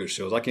were good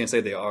shows. I can't say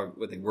they are,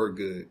 but they were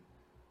good.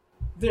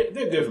 They're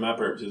good for my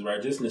purposes,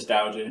 right? Just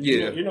nostalgia.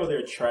 Yeah. You know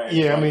they're trash.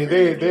 Yeah, I mean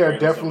Like, they are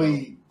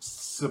definitely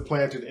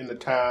supplanted in the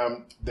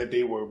time that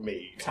they were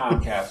made.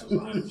 time capsules,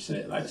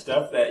 100%. Like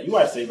stuff that you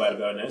watch Saved by the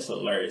Bell, and that's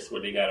hilarious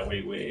what they got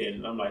away with.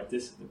 And I'm like,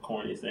 this is the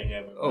corniest thing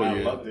ever. Oh, I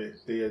yeah. love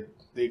it.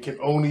 They can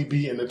only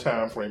be in the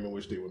time frame in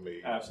which they were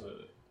made.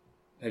 Absolutely.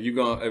 Have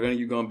any of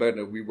you gone back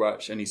to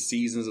rewatch any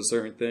seasons of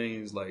certain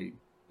things like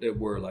that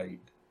were like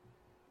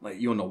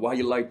you don't know why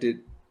you liked it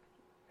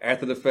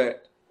after the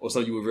fact, or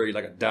something you were very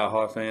like a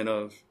diehard fan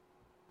of?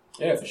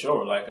 Yeah, for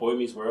sure. Like Boy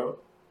Meets World,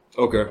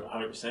 Okay.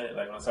 100%.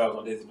 Like when I saw it was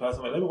on Disney Plus,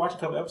 I'm like, let me watch a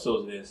couple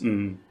episodes of this.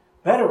 Mm.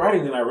 Better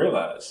writing than I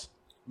realized.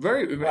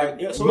 Very Like,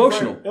 so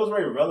emotional. It was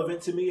very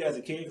relevant to me as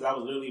a kid because I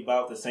was literally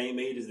about the same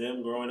age as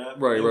them growing up.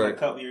 Right, They was right. like a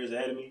couple years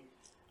ahead of me.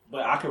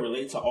 But I could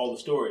relate to all the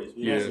stories.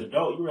 But as an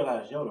adult, you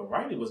realize, yo, the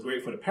writing was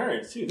great for the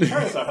parents, too. The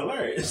parents are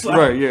hilarious. Like,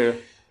 Right, yeah.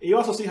 You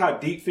also see how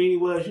deep Feeney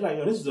was. You're like,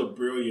 yo, this is a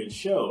brilliant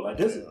show. Like,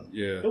 this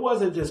Yeah. it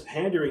wasn't just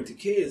pandering to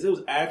kids. It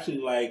was actually,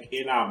 like,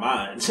 in our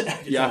minds.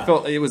 at the Yeah, I time.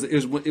 felt it was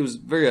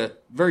very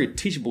very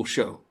teachable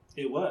show.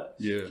 It was.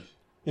 Yeah.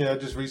 Yeah, I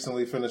just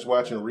recently finished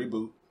watching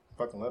Reboot.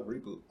 Fucking love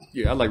Reboot.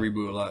 Yeah, I like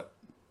Reboot a lot.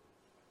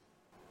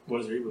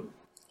 What is Reboot?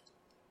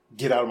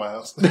 Get out of my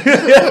house.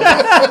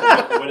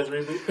 What is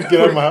Reboot?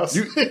 Get out of my house.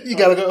 You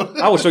gotta go.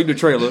 I will show you the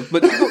trailer,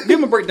 but give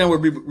them a breakdown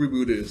what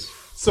Reboot is.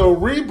 So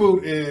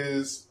Reboot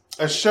is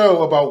a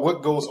show about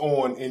what goes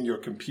on in your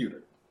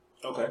computer.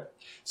 Okay.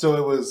 So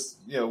it was,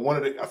 one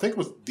of the, I think it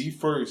was the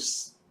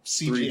first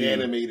CG 3D.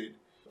 animated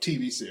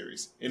TV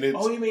series, and it's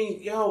Oh, you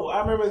mean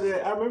I remember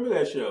that. I remember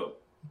that show.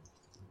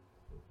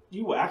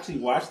 You actually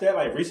watched that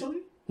like recently?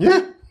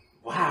 yeah.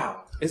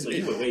 Wow. So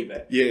you went way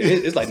back. Yeah,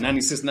 it's like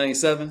 96,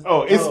 97.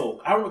 Oh, it's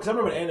I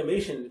remember the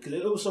animation because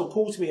it was so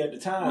cool to me at the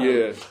time.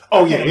 Yeah.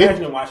 oh I yeah. can't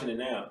imagine watching it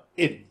now.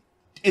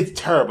 It's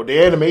terrible. The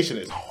animation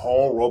is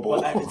horrible.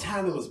 But at the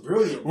time, it was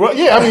brilliant. Well,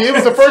 yeah, I mean, it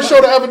was the first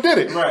show that ever did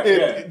it.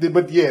 Right,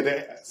 But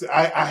yeah,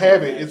 I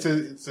have it. It's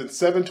in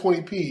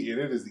 720p, and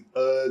it is the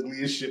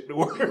ugliest shit in the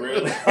world.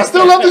 Really? I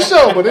still love the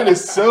show, but it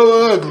is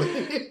so ugly.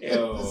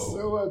 Yo, It's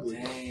so ugly.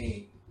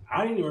 dang.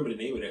 I didn't even remember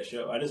the name of that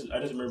show. I just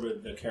remember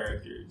the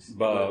characters.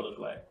 Bob. What it looked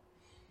like.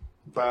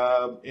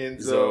 Bob,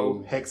 Enzo,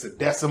 So-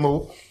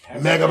 Hexadecimal,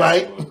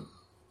 Megabyte.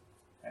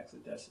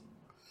 Hexadecimal.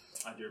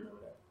 I do remember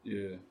that.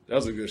 Yeah, that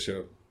was a good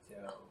show. Yo,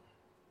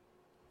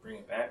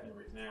 bringing back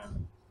memories now.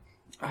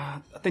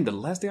 I think the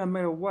last thing I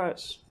may have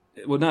watched,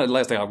 well, not the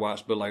last thing I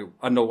watched, but like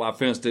I know I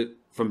finished it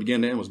from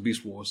beginning to end was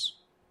Beast Wars.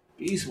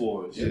 Beast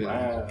Wars. Yeah.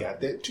 Wow.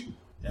 Got that too.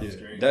 That was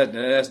great.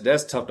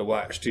 That's tough to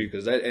watch too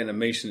because that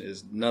animation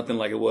is nothing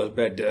like it was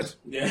back then.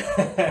 Yeah.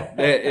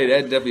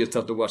 That definitely is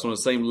tough to watch on the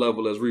same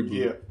level as Reboot.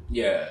 Yeah.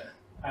 Yeah.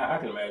 I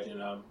can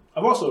imagine.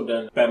 I've also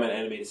done Batman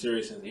animated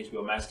series since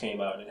HBO Max came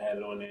out and had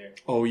it on there.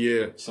 Oh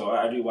yeah. So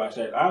I do watch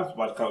that. I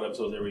watch a couple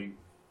episodes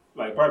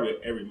probably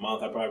every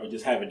month. I probably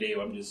just have a day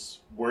where I'm just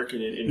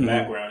working it in the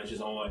background. It's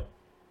just on.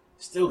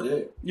 Still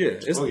good. Yeah,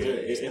 it's Good.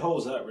 It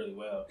holds up really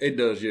well. It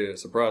does, yeah.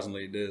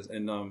 Surprisingly, it does.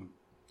 And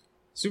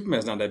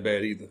Superman's not that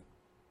bad either.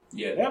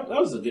 Yeah, that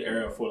was a good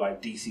era for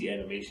like DC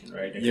animation,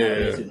 right? That Yeah.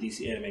 kind of the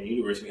DC animated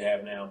universe we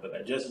have now. But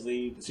like Justice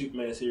League, the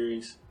Superman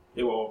series,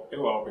 they were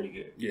all pretty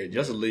good. Yeah,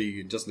 Justice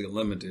League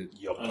Unlimited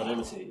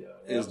Unlimited,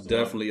 yeah. is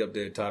definitely up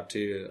there, top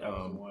tier. That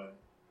was the one.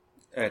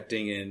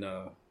 Acting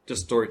and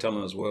just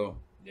storytelling as well.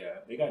 Yeah,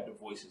 they got the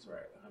voices right,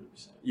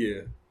 100%.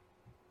 Yeah.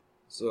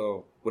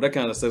 So, well, that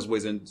kind of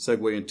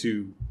segue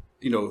into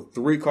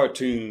 3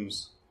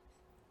 cartoons,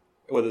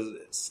 whether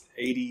it's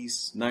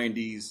 80s,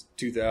 90s,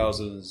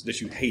 2000s that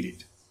you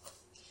hated.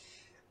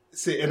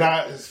 See, and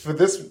for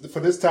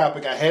this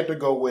topic, I had to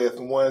go with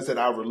ones that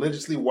I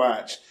religiously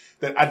watched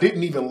that I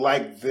didn't even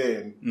like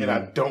then, and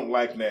I don't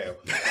like now.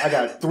 I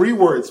got 3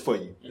 words for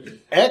you: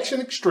 Action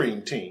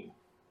Extreme Team.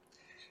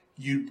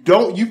 You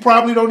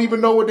probably don't even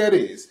know what that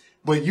is,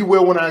 but you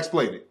will when I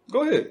explain it.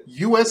 Go ahead.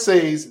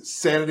 USA's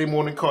Saturday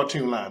morning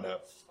cartoon lineup.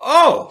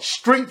 Oh,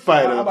 Street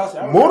Fighter, I'm about to say,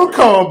 I Mortal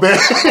remember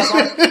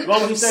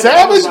Kombat,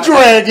 Savage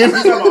Dragon, He's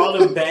talking about all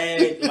them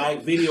bad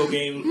like video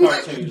game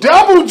cartoons.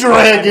 Double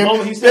Dragon. The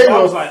moment he said that,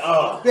 I was like,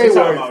 oh, they he's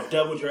talking were about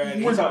Double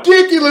Dragon. He's talking-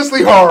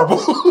 ridiculously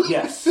horrible.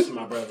 Yes,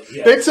 my brother.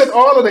 Yes. They took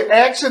all of the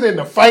action and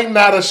the fighting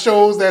out of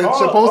shows that are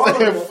supposed to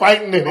have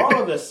fighting in all it.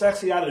 of the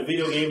sexy out of the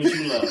video game that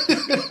you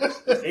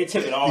love. They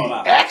took it all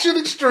out. Action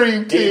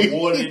Extreme They Team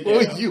watered it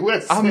for down.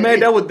 USA. I'm mad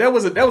that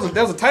was a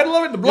title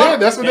of it. The block. Yeah,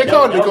 that's what they And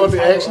called it. They that called was it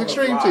the title Action of the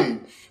Extreme block.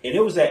 Team. And it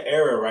was that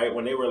era, right,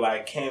 when they were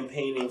like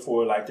campaigning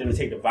for like them to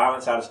take the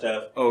violence out of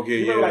stuff. Okay,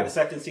 you remember yeah. like the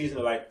second season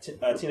of like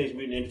Teenage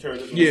Mutant Ninja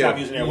Turtles when Yeah. they stopped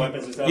using their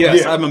weapons and stuff?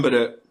 Yes, Yeah. I remember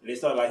that. They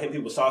started like hitting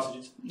people with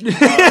sausages. This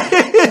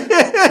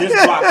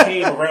block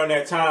came around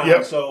that time,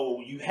 Yep.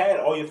 so you had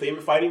all your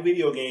favorite fighting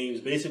video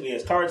games basically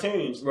as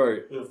cartoons,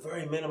 Right. with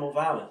very minimal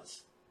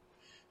violence.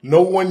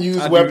 No one used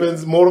I do-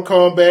 weapons. Mortal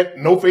Kombat.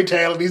 No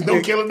fatalities. No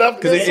killing.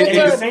 Nothing. 'cause That's it- so And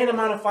bad. insane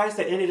amount of fights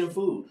that ended in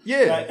food.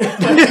 Yeah.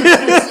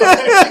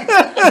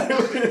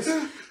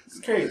 It's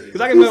crazy.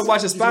 Because I can remember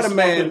watching You just walk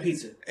Spider-Man, with a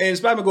pizza. and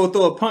Spider-Man go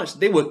throw a punch.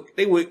 They would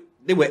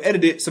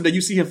edit it so that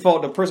you see him fall,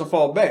 the person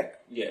fall back.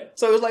 Yeah.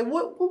 So it was like,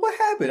 what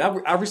happened?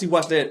 I recently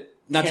watched that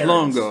not too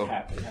long ago.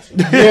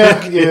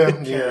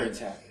 Karens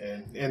happen.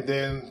 And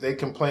then they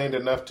complained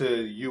enough to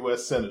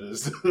U.S.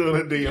 senators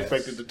that they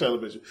affected the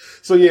television.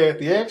 So yeah,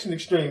 the Action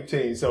Extreme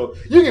Team. So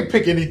you can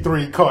pick any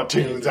 3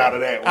 cartoons out of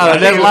that. Out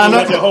of that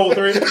Like lineup? the whole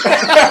 3.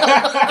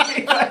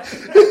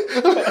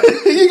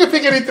 You can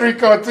pick any 3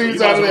 cartoons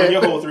You out of run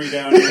your that. whole 3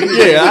 down there.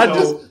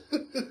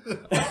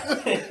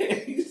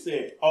 You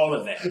said all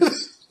of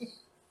that.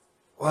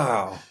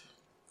 Wow.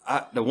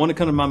 The one that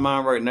comes to my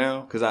mind right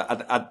now, because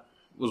I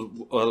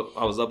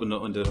was up in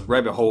the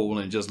rabbit hole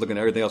and just looking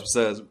at everything else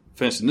besides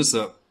finishing this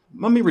up.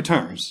 Mummy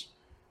Returns.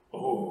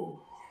 Oh.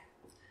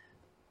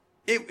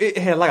 It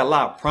had like a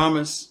lot of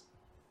promise.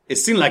 It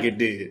seemed like it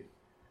did,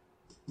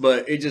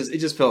 but it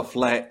just fell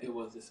flat. It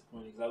was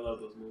disappointing because I love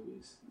those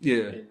movies.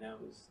 Yeah. And that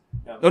was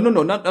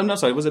No, I'm not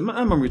sorry. Was it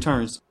Mummy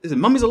Returns? Is it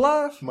Mummy's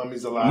Alive?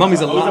 Mummy's alive.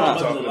 Mummy's Oh, Alive.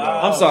 Mummy's Mummy's Alive.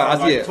 Alive. I'm sorry.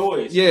 Like Yeah.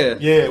 toys. Yeah.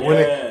 Yeah,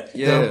 when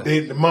Yeah.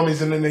 the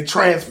mummies and then they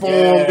transformed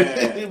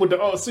Yeah. with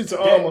the suits of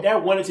armor.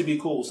 That wanted to be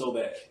cool so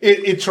bad.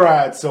 It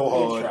tried so It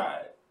hard. tried.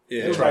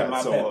 Yeah. It was tried like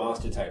my so pet hard.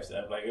 monster type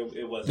stuff. Like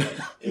it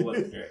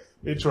wasn't great.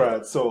 It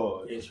tried so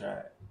hard. It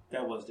tried.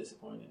 That was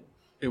disappointing.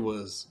 It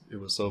was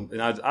so,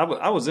 and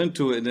I was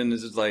into it, and then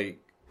it's just like,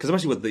 because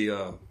especially with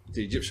the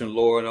Egyptian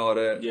lore and all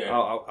that. Yeah.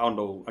 I don't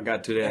know. I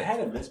got to It that. had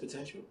immense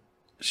potential.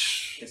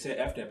 It said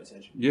F that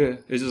potential. Yeah.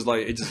 It's just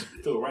like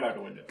Threw it right out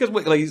the window. because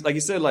like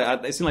you said,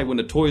 like it seems like when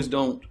the toys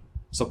don't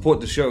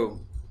support the show,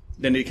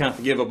 then they kind of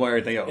forgive up on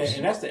everything else.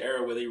 And that's the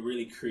era where they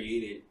really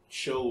created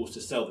shows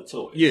to sell the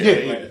toys. Yeah.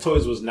 Like, the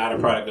toys was not a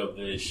product of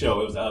the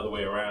show. It was the other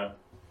way around.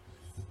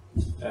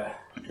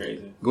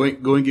 Crazy. Go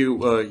and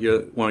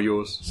get one of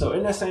yours. So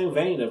in that same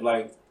vein of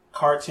like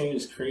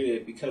cartoons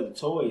created because of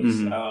toys,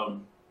 Mm-hmm.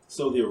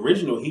 so the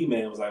original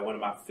He-Man was like one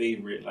of my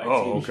favorite TV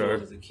shows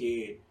okay. as a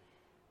kid,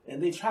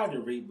 and they tried to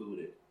reboot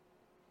it.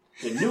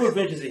 The New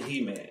Adventures of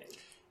He-Man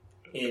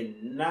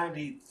in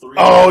 '93.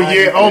 Oh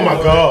yeah! Oh my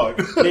God!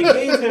 They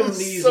gave him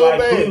these So like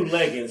bad. blue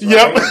leggings, right?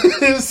 Yep,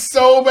 it's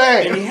so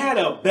bad. And he had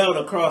a belt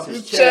across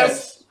his His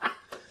chest,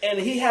 and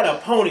he had a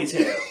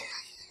ponytail.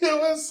 It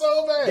was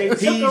so bad. They took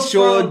him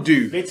sure from,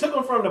 do. They took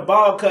him from the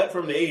bob cut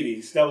from the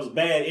 '80s that was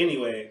bad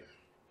anyway,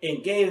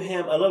 and gave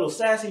him a little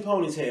sassy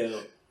ponytail.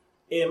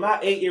 And my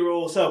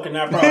 8-year-old self could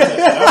not process it.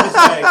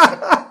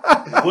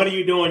 I was like, "What are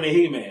you doing to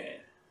He-Man?"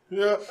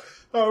 Yeah.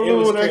 I It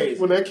was remember crazy.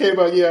 when that came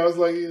out. Yeah, I was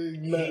like,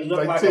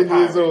 looked like 10 a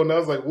years pirate. old, and I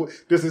was like, what?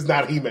 "This is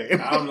not He-Man."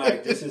 I'm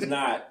like, "This is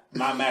not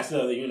my master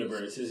of the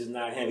universe. This is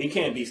not him. He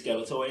can't be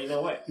Skeletor. Ain't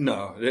no way."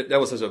 No, that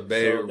was such a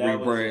bad So that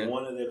rebrand. was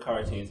one of the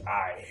cartoons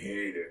I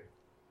hated.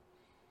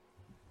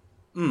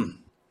 Mm.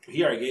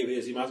 He already gave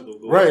his. He might as well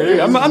go. Right,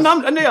 Yeah,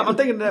 I'm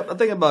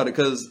thinking about it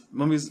because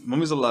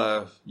Mummy's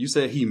alive. You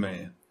said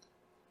He-Man.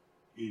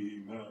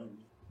 Even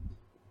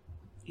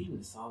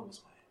the song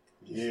was whack.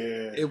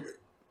 Yeah.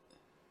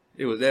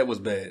 That was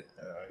bad.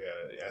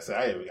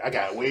 I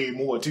got way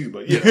more too,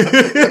 but yeah.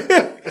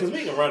 Because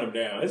we can run him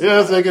down. It's Yeah,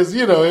 it's like, cause,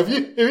 if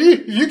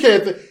you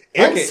can't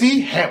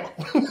MC Hammer.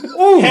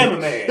 Ooh, Hammer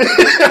Man.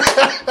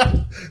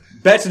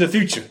 Back to the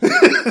Future.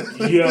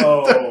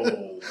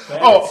 Yo.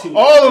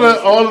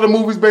 all of the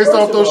movies based First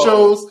off of those all,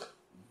 shows.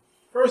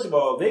 First of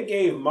all, they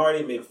gave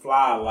Marty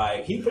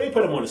McFly they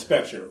put him on the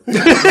spectrum. He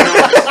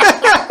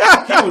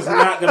was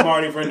not the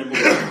Marty from the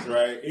movies,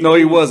 right? No,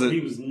 he wasn't. He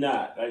was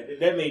not. Like,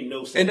 that made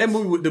no sense. And that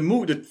movie,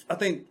 I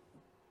think,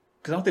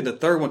 because I don't think the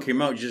third one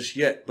came out just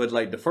yet, but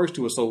like the first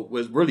two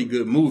was really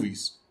good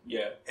movies.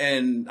 Yeah.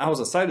 And I was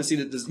excited to see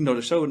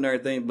the show and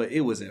everything, but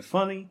it wasn't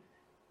funny.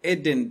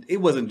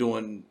 It wasn't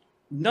doing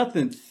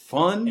nothing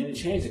fun. And it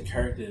changed the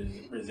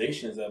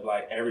characterizations of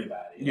like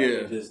everybody. Like, Yeah.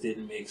 It just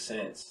didn't make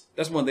sense.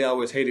 That's one thing I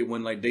always hated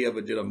when like they ever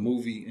did a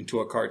movie into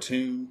a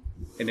cartoon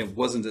and it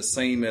wasn't the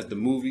same as the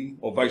movie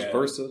or vice Yeah.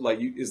 versa. Like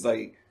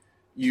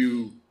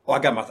I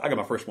got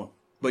my first one,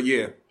 but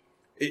yeah,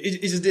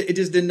 it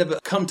just didn't ever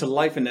come to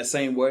life in that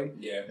same way.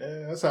 Yeah.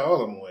 Yeah, that's how all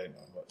of them went.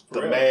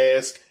 The real.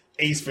 Mask,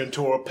 Ace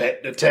Ventura,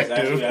 Pet Detective.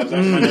 That was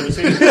actually my never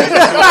seen it.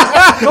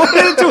 Go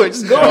get into it.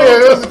 Just go.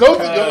 Yeah, let's go.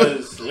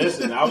 Because,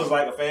 listen, I was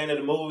like a fan of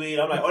the movie,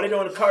 and I'm like, oh, they're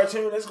doing a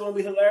cartoon, that's going to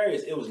be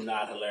hilarious. It was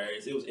not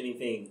hilarious. It was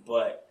anything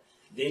but.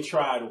 They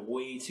tried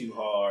way too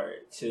hard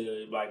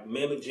to like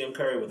mimic Jim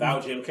Carrey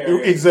without Jim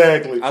Carrey.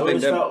 Exactly. I So think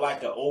it that- felt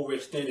like an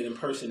overextended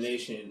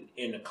impersonation,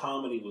 and the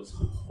comedy was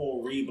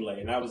horrible.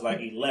 And I was like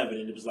 11,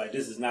 and it was like,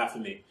 this is not for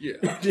me. Yeah.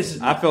 This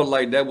is I not. felt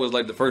like that was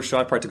like the first show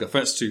I probably took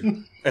offense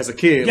to as a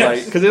kid, Yes.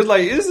 like because it was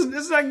like this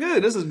is not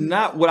good. This is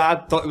not what I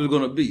thought it was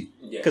going to be.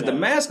 Yeah, Because no. The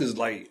Mask is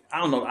like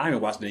I don't know. I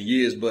haven't watched it in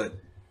years, but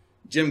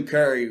Jim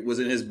Carrey was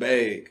in his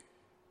bag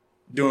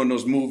doing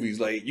those movies.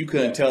 Like you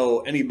couldn't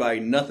tell anybody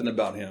nothing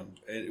about him,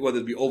 whether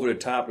it be over the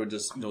top or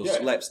just Yeah.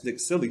 slapstick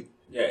silly.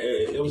 Yeah,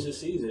 it was his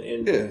season.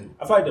 And Yeah.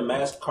 I feel like the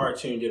Masked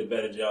cartoon did a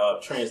better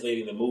job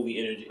translating the movie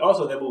energy.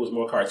 Also, that movie was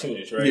more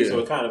cartoonish, right? Yeah. So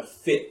it kind of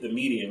fit the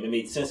medium. It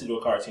made sense to do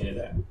a cartoon of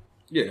that.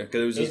 Yeah,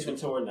 because it was Ace just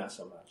Ventura, not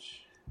so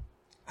much.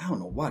 I don't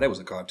know why that was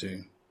a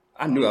cartoon.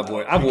 I knew I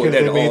avoided Because that they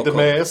at all made the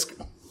costs.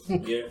 Mask.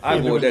 Yeah. I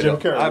it was avoid Jim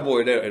that. Carrey. I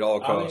avoid that at all I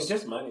mean, costs. it's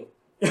just money.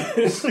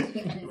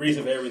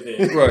 Reason for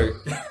everything. Right.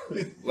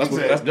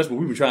 That's what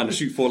we were trying to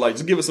shoot for. Like,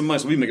 just give us some money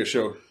so we make a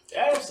show.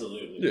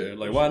 Absolutely. Yeah,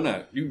 like why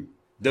not? You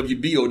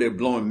WB over there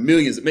blowing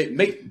millions,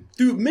 make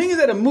through millions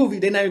at a movie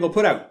they're not even gonna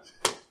put out.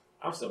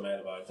 I'm so mad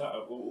about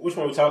it. Which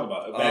one are we talking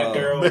about?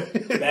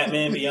 Batgirl,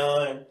 Batman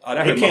Beyond. Oh,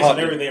 that They hurt my canceled heart.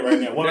 everything right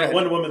now.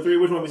 Wonder Woman 3.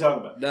 Which one are we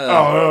talking about?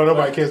 Oh, no,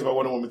 nobody cares about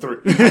Wonder Woman 3.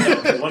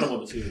 Wonder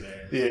Woman 2, man.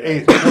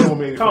 Yeah, Wonder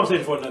Woman 84.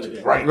 Conversation for another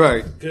day. Right.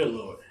 right. Good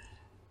Lord.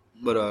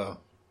 But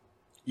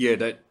yeah,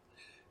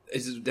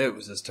 that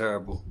was just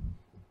terrible.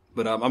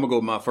 But I'm gonna go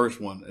with my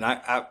first one, and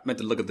I meant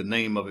to look at the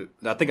name of it.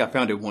 I think I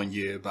found it one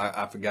year, but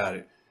I forgot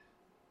it.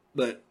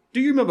 But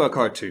do you remember a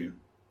cartoon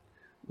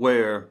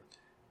where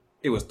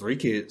it was 3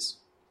 kids,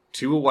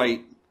 2 were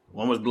white,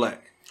 1 was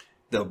black?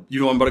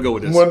 You know I'm about to go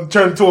with this. One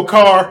turned into a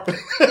car.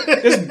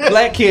 This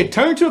black kid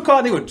turned to a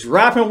car. They were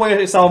driving away.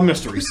 They solved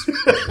mysteries.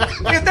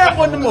 If that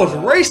wasn't the most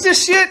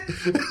racist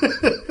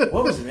shit,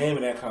 What was the name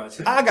of that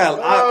cartoon? I think gosh.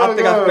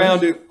 I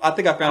found it. I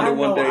think I found it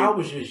one day. I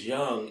was just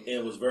young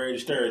and was very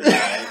disturbed by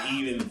it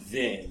even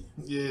then.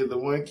 Yeah, the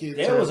one kid.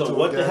 There was a turned to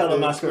what the hell in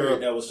my goddamn spirit car.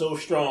 that was so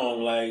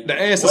strong, like The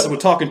ancestors were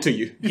talking to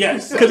you.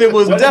 Yes, 'Cause it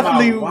was what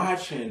definitely- am I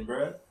watching,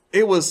 bruh.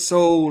 It was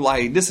so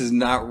like this is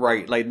not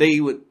right. Like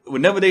they would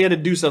whenever they had to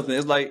do something,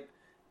 it's like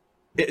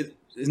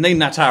his name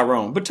not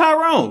Tyrone, but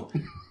Tyrone.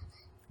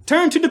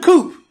 Turn to the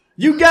coupe.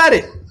 You got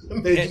it.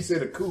 Maybe you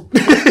said a coupe.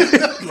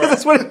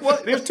 That's what it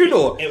was. It was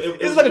two-door.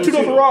 It was like a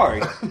two-door Ferrari.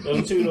 It was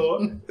a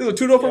two-door. It was a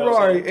two-door You know what I'm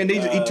Ferrari, saying?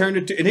 and he turned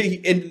it to.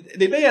 And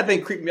the thing I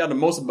think creeped me out the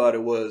most about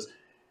it was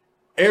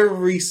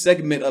every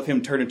segment of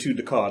him turning to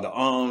the car. The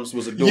arms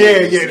was adorable.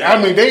 Yeah.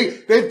 I mean,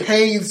 they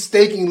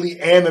painstakingly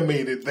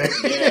animated that.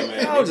 Yeah,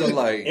 man. I was just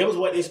like, It was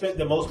what they spent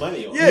the most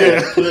money on.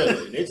 Yeah.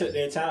 Clearly. They took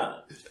their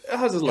time.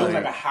 I was just It was like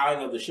like, a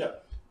highlight of the show.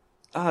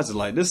 I was just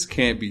like, this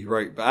can't be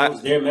right. It But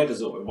was their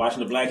Megazord, watching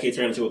the black kid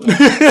turn into a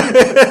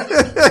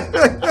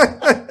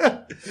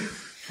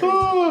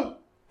car.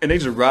 and they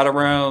just ride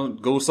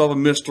around, go solve a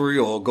mystery,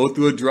 or go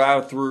through a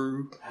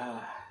drive-through.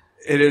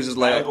 It is just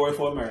like, Allegory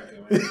for America,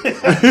 man.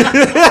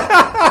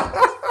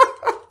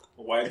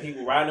 White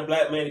people riding a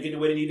black man to get to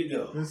where they need to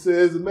go. It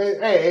says,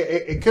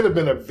 hey, it could have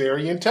been a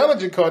very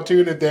intelligent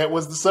cartoon if that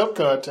was the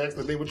subcontext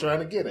that they were trying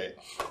to get at.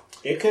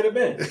 It could have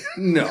been.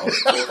 no.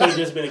 It could have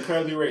just been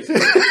incredibly racist.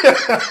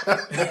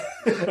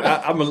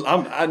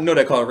 I know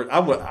that car. I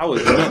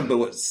was number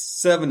what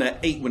 7 or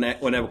 8 when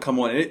that would come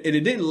on, and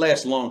it didn't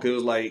last long because it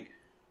was like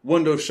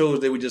one of those shows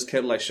they would just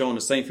kept like showing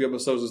the same few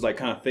episodes. It was like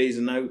kind of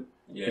phasing out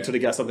until they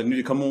got something new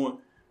to come on.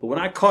 But when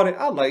I caught it,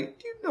 I was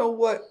like, you know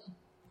what?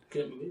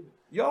 Couldn't believe it.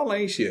 Y'all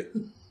ain't shit.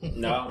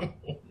 No,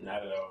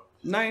 not at all.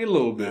 Not even a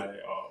little bit. Not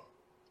at all.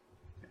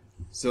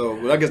 So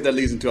well, I guess that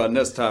leads into our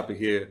next topic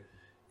here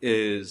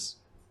is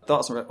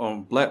thoughts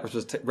on black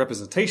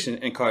representation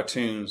in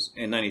cartoons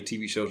and 90s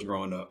TV shows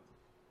growing up.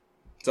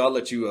 So I'll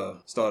let you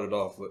start us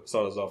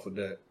off with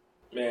that.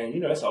 Man,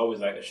 you know that's always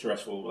like a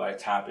stressful like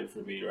topic for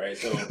me, right?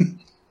 So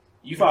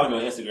you follow me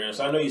on Instagram,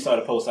 so I know you saw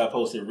the post I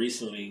posted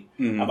recently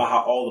about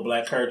how all the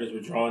black characters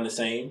were drawn the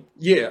same.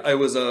 Yeah, it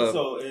was.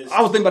 So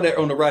I was thinking about that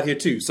on the ride here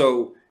too.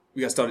 So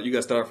you got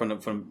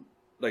started from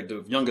like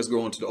the youngest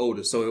growing to the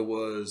oldest. So it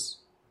was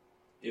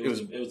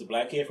the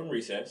black kid from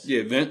Recess.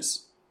 Yeah,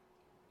 Vince.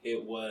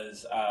 It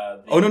was.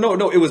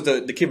 No! It was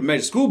the kid from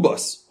Magic School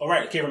Bus. Oh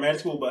right, the kid from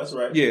Magic School Bus,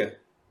 right? Yeah.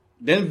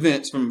 Then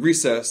Vince from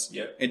Recess.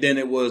 Yep. And then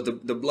it was the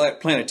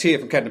Black Planeteer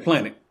from Captain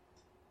Planet.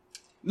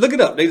 Look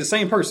it up. They the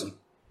same person.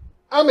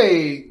 I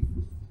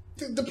mean,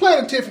 the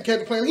Planeteer from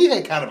Captain Planet, he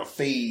had kind of a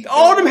fade.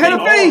 All of them had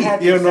a fade.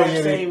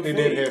 They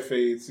did have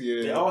fades.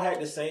 Yeah, they all had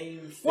the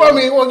same fade. Well, I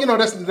mean, you know,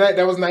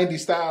 that was 90s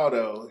style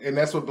though, and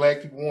that's what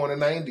black people wore in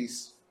the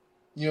 90s.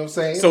 You know what I'm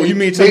saying? So you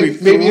mean maybe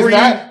it's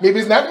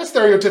not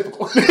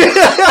stereotypical.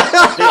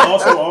 They're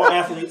also all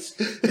athletes.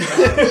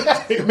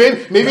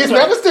 maybe it's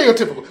not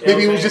stereotypical.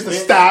 Maybe it was just a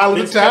style of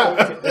the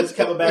time. Vince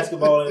kept a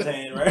basketball in his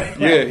hand, right?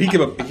 Yeah,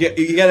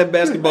 he had a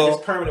basketball.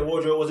 His permanent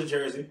wardrobe was a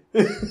jersey.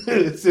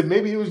 So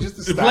maybe it was just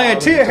a style. The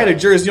Planeteer had a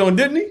jersey on,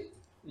 didn't he?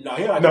 No,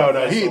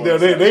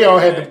 they all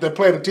had the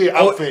Planeteer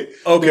outfit.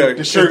 Okay.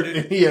 The shirt,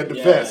 and he had the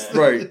vest.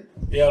 Right.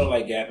 They all look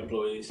like Gap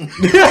employees.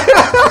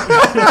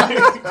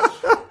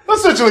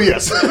 Essentially,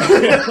 yes.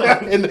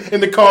 in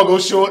the cargo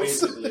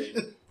shorts. Basically.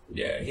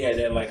 Yeah, he had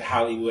that like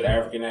Hollywood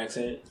African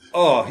accent.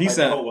 Oh, he like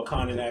sound the whole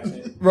Wakandan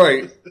accent.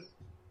 right.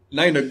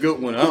 Not even a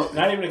good one.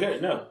 Not even a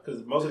good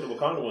because most of the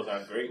Wakandan ones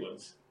aren't great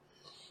ones.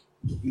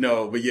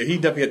 No, but yeah, he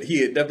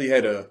definitely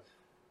had a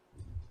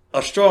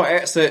strong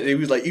accent. He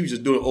was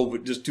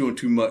just doing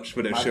too much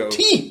for that show.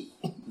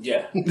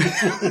 Yeah,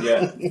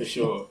 yeah, for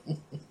sure.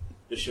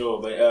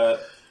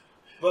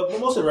 But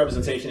most of the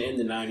representation in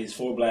the 90s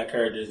for black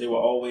characters, they were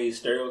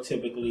always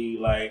stereotypically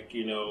like,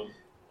 you know,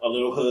 a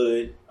little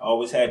hood,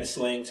 always had the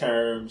slang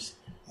terms,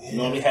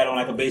 normally had on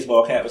like a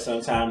baseball cap at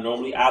some time,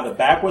 normally either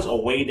backwards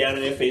or way down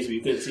in their face where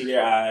you couldn't see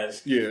their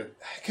eyes. Yeah.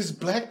 Because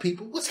black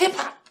people was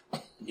hip-hop.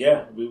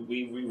 Yeah,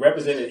 we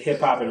represented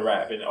hip-hop and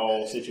rap in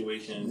all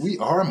situations. We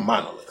are a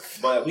monolith.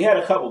 But we had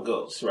a couple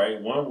ghosts,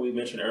 right? One we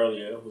mentioned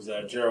earlier was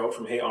Gerald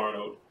from Hey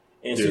Arnold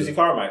and Susie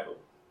Carmichael.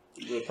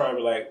 They were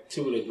probably like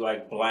two of the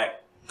like black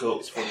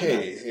goats for the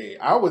 90s. Hey,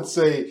 I would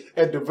say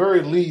at the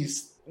very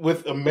least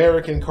with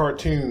American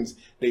cartoons,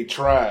 they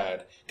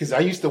tried. Because I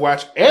used to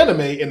watch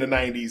anime in the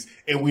 90s,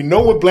 and we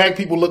know what black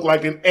people look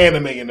like in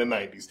anime in the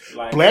 90s.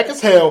 Like, black as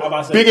hell,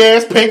 big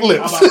ass pink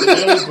lips. I'm about to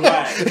say really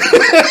black. With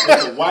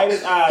the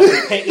whitest eyes and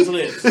the pinkest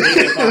lips.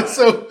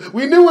 So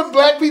we knew what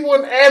black people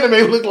in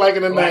anime looked like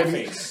in the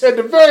 90s. At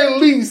the very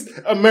least,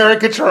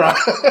 America tried.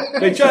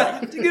 They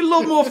tried to get a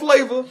little more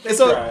flavor. And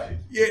so,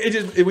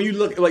 yeah, when you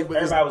look like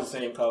everybody was the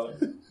same color.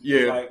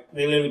 Yeah, like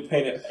they literally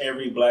painted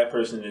every black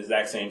person the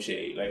exact same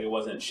shade. Like it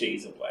wasn't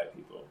shades of black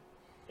people.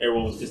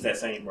 Everyone was just that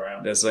same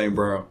brown. That same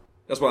brown.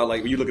 That's why,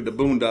 like, when you look at the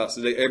Boondocks,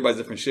 everybody's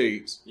different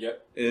shades.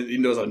 Yep. And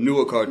even though it's a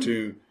newer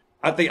cartoon,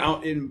 I think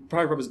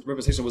probably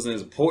representation wasn't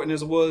as important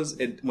as it was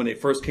when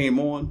it first came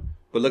on.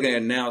 But looking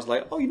at it now, it's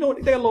like, oh, you know what?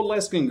 They got a little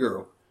light skinned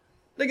girl.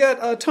 They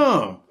got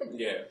Tom.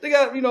 Yeah. They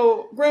got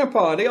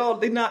Grandpa. They all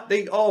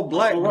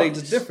black, but they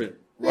just different.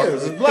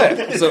 Rockers is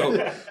black. So,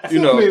 you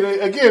know. I mean,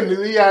 again,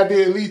 the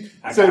idea at least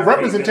said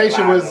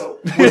representation was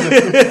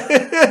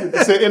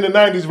said in the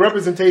 90s,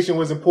 representation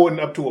was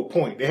important up to a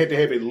point. They had to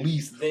have at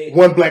least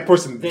one black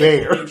person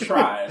there. They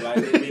tried.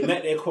 Like, they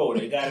met their quota.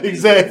 They got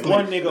exactly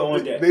one nigga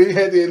on deck. They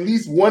had at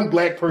least one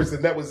black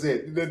person. That was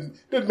it. They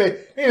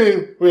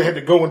didn't had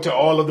to go into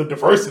all of the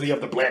diversity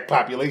of the black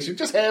population.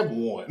 Just have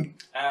one.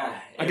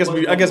 I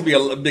guess be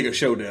a bigger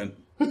show then.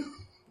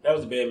 That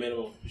was the bare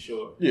minimum for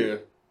sure. Yeah,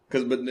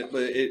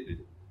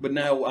 but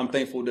now I'm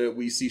thankful that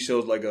we see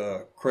shows like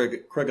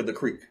Craig of the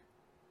Creek.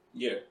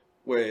 Yeah.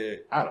 Where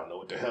I don't know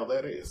what the hell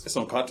that is. It's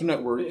on Cartoon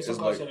Network. It's on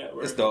Cartoon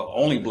Network. It's the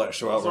only black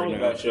show out right now.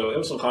 Black show. It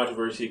was some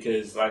controversy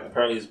because like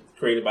apparently it's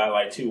created by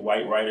like 2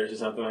 white writers or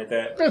something like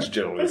that. That's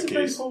generally the case. It's a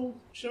pretty cool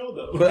show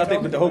though. But I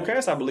think the whole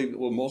cast, I believe,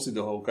 mostly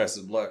the whole cast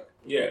is black.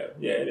 Yeah,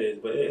 it is.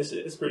 But it's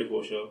a pretty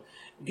cool show.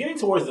 Getting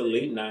towards the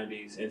late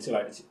 90s into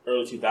like the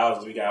early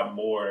 2000s, we got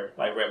more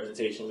like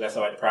representation. That's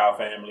like the Proud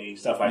Family,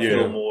 stuff like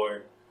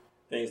Fillmore,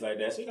 things like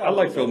that. So I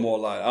like Fillmore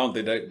a lot. I don't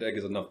think that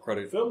gets enough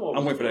credit. Fillmore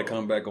I'm waiting for that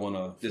comeback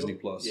on Disney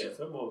Plus. Yeah,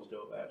 Fillmore was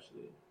dope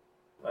actually.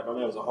 Like my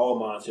man was a hall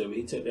monitor, but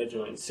he took that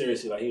joint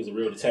seriously. Like he was a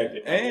real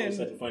detective. And it was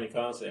such a funny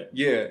concept.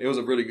 Yeah, it was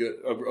a really good,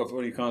 a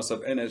funny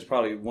concept, and it's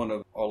probably one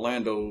of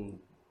Orlando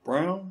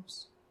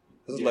Brown's.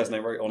 That's his last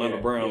name, right? Orlando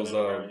Brown's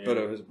one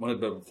of his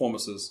better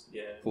performances.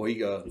 Yeah, before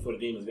the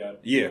Demons got him.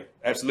 Yeah,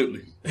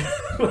 absolutely.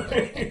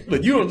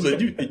 Look, you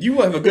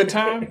have a good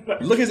time.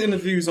 Look at his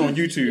interviews on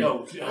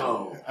YouTube.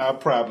 Yo. I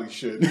probably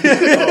should. You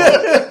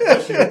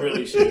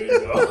really should.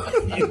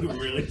 You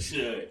really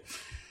should.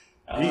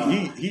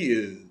 He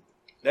is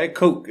that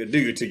coke will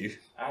do it to you.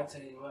 I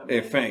tell you what, man.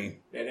 And fame.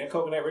 That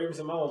coconut Raven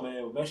Simone,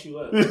 man, will mess you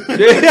up. That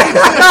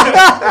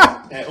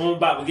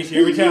Bop will get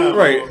you every time.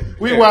 Right.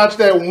 We watched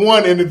that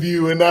one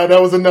interview, and that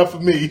was enough for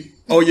me.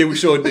 Oh yeah, we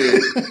sure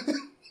did.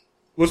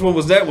 Which one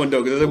was that one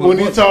though? When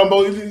you talking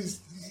about,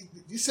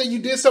 you say you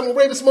did something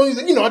with Raven Simone, you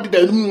said, I did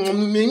that.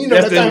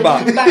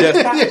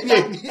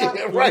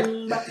 Yeah, right.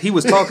 He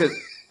was talking.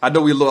 I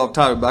know we a little off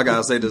topic, but I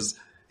gotta say this.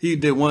 He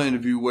did one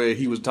interview where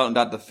he was talking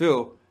to Dr.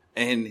 Phil,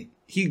 and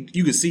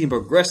you could see him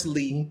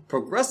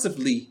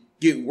progressively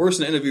get worse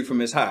in the interview from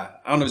his high.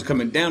 I don't know if he's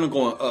coming down or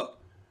going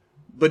up.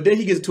 But then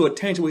he gets to a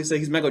tangent where he says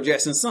he's Michael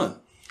Jackson's son.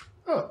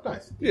 Oh,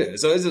 nice. Yeah,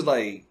 so it's just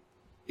like,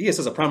 he has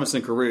such a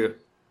promising career.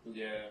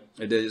 Yeah.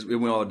 And then it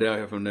went all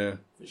downhill from there.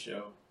 For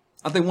sure.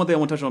 I think one thing I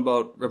want to touch on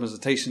about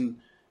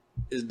representation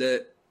is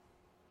that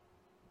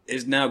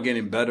it's now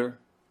getting better.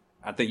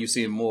 I think you're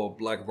seeing more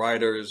black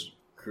writers,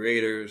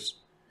 creators,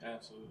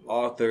 absolutely,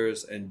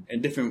 authors, and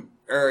different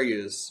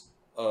areas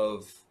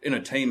of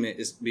entertainment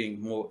is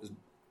being more...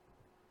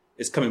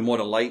 It's coming more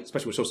to light,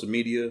 especially with social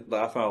media.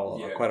 Like I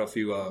found quite a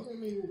few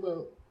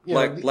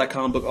black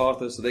comic book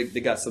authors. So they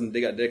got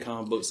their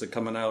comic books that are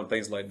coming out and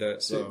things like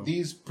that. So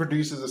these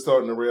producers are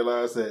starting to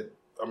realize that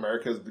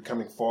America is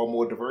becoming far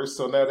more diverse.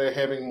 So now they're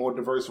having more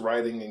diverse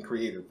writing and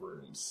creative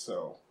rooms.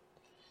 So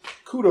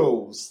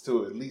kudos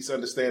to at least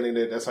understanding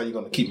that that's how you're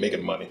going to keep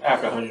making money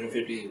after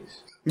 150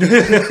 years.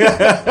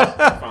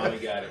 Finally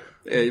got it.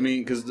 Yeah,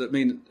 because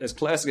as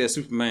classic as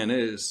Superman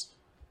is.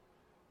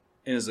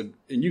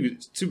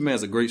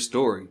 Superman's a great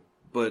story,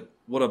 but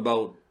what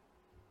about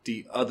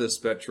the other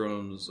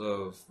spectrums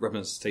of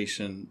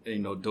representation?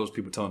 Those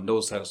people telling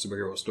those types of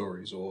superhero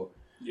stories, or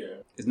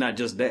it's not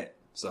just that.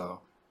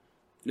 So,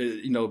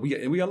 we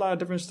got a lot of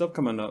different stuff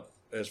coming up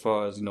as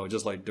far as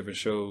just like different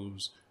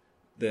shows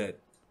that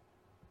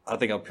I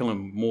think are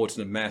appealing more to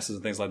the masses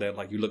and things like that.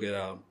 Like you look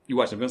at you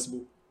watch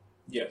Invincible,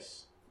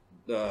 yes.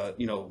 How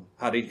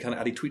they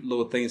tweet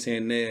little things here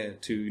and there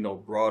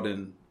to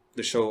broaden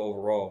the show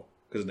overall.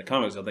 Because in the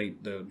comics, I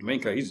think the main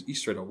character,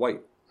 he's straight up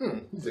white.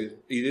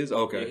 He is?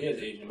 Okay. Yeah, he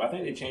is Asian. But I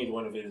think they changed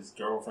one of his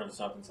girlfriends or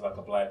something to like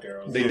a black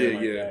girl. They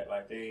did, yeah. That.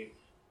 Like they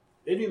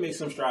did make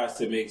some strides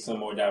to make some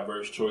more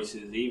diverse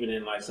choices. Even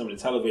in like some of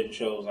the television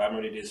shows, I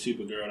remember they did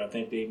Supergirl, and I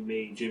think they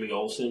made Jimmy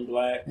Olsen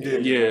black.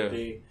 Yeah.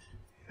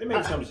 They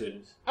made some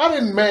decisions. I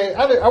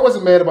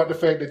wasn't mad about the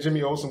fact that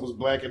Jimmy Olsen was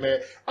black in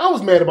that. I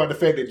was mad about the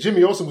fact that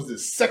Jimmy Olsen was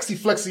this sexy,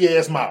 flexy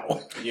ass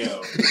model.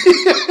 Yo.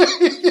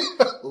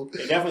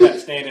 They definitely got to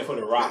stand in for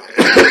the Rock.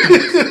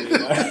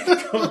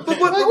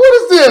 What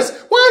is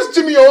this? Why is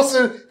Jimmy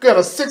Olsen got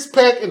a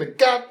 6-pack and a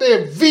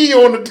goddamn V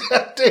on the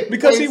goddamn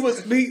Because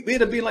face? he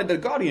ended up being like the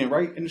Guardian,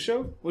 right, in the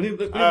show? When he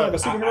like a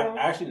superhero?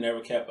 I actually never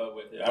kept up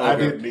with it. I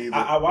didn't either.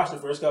 I watched the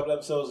first couple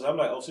episodes. I'm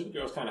like, oh,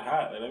 Supergirl's kind of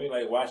hot. Let me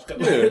watch a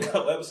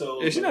couple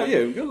episodes. Yeah, she not,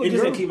 it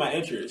just didn't keep my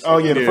interest. Oh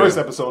yeah, the first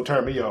episode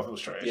turned me off. It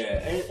was trash. Yeah,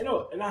 and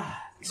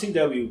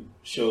CW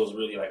shows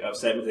really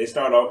upset me. They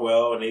start off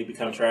well and they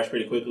become trash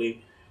pretty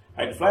quickly.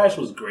 Like, The Flash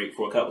was great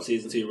for a couple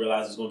seasons until you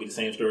realize it's going to be the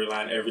same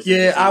storyline every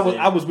season. Yeah,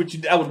 I was with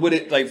you. I was with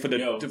it like for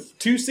the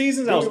 2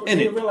 seasons. I was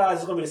in it. You realize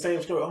it's going to be the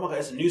same story. Oh my god,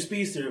 it's a new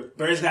speedster.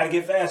 Bird's got to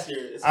get faster.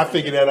 I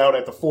figured that out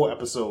after 4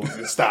 episodes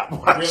and stopped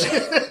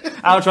watching.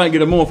 I was trying to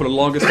get him on for the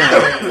longest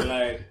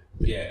time.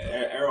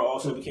 Arrow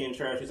also became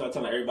trash. He started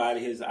telling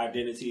everybody his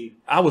identity.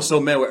 I was so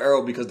mad with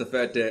Arrow because the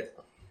fact that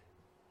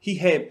he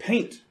had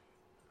paint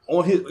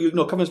on his,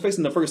 covering his face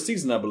in the first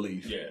season, I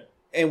believe. Yeah.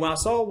 And when I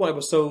saw one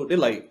episode, they're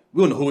like,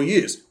 we don't know who he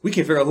is. We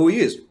can't figure out who he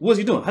is. What's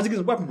he doing? How's he getting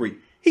his weaponry?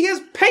 He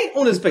has paint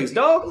on his face,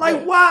 dog.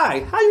 Like,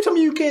 why? How you tell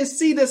me you can't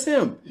see that's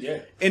him? Yeah.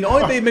 And the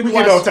only thing that made me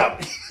Get watch, on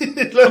topic.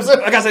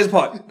 I gotta say this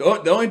part.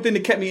 The only thing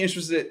that kept me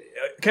interested,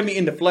 kept me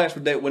in the flash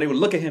was that when they would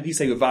look at him, he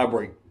said he would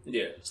vibrate.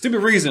 Yeah. Stupid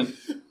reason,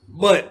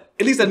 but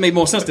at least that made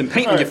more sense than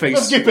paint on your face.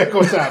 Let's get back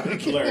on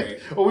topic.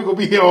 Hilarious. Or we're going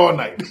to be here all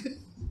night.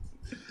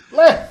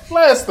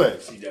 Last thing.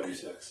 CW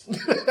sucks.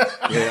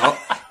 Yeah,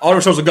 all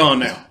the shows are gone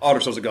now. All the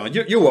shows are gone.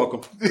 You're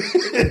welcome.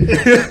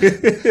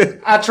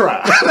 I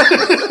try.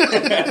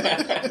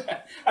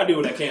 I do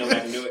what I can when I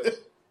can do it.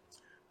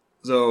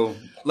 So,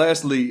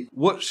 lastly,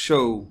 what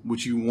show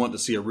would you want to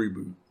see a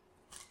reboot?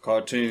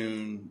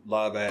 Cartoon,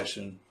 live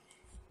action,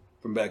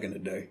 from back in the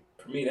day.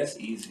 For me, that's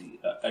easy.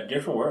 A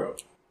Different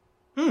World.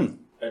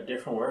 A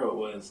Different World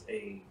was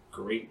a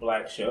great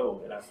black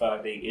show, and I felt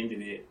like they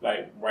ended it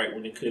like right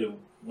when they could have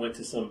went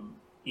to some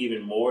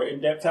even more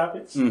in-depth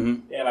topics.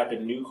 Mm-hmm. They had like a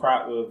new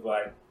crop of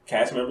like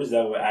cast members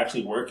that were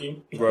actually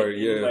working. Right,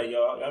 yeah. Like,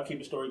 y'all keep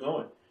the story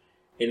going.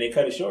 And they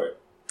cut it short.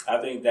 I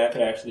think that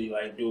could actually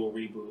like do a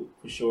reboot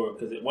for sure,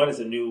 because one is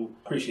a new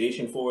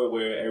appreciation for it,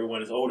 where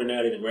everyone is older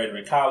now, they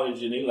graduated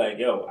college, and they're like,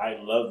 "Yo, I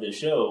love this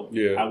show.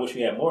 Yeah. I wish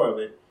we had more of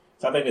it."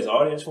 So I think there's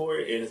audience for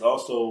it, and it's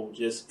also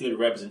just good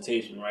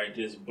representation, right?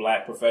 Just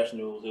black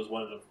professionals. It was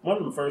one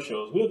of the first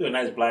shows. We went through a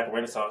nice black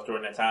renaissance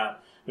during that time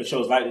with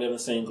shows like Living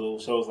Single,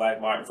 shows like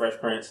Martin Fresh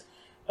Prince,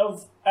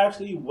 of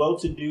actually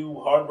well-to-do,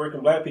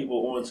 hard-working black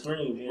people on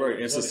screen. Right,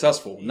 and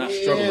successful, not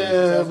struggling.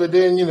 Yeah, but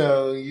then,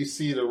 you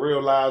see the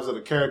real lives of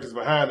the characters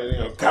behind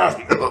it.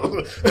 Cosby. I don't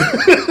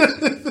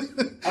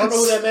know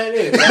who that man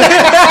is.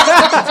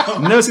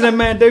 Never seen that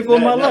man day for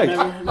my life.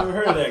 Never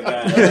heard of that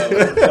guy.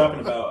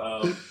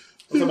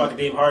 We're talking about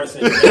Dave Hardison.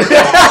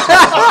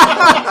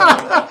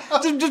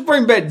 Just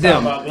bring back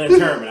them. About Glenn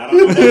Turman. I don't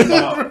know nothing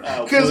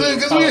about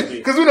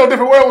Because we know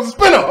Different World was a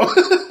spinoff.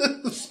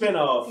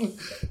 spinoff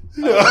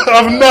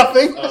of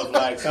nothing. of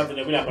like something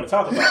that we're not going to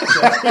talk about.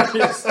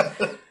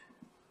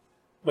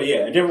 But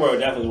yeah, A Different World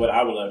definitely is what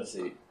I would love to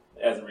see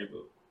as a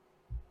reboot.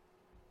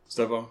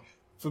 Stefan?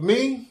 For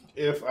me,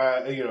 if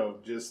I,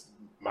 just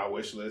my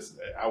wish list,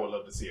 I would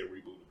love to see a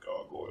reboot of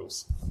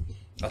Gargoyles.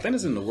 I think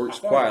it's in the works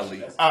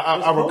quietly.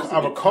 I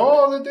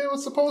recall that they were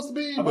supposed to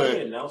be, but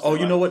Oh,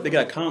 you know what? They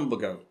got a comic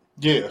book out.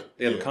 yeah,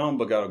 They have a comic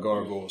book out of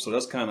Gargoyle, so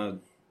that's kind of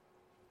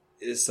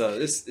it's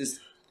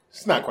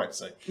not quite the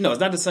same. no, it's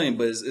not the same,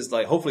 but it's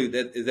like hopefully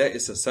that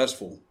is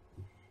successful.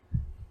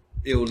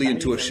 It will lead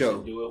into a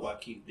show. Do it while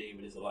Keith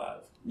David is alive.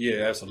 Yeah,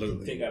 They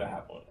absolutely. got to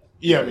hop on that.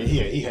 Yeah, I mean,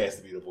 he has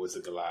to be the voice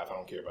of Goliath. I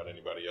don't care about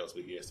anybody else,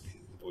 but he has to be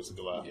the voice of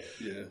Goliath.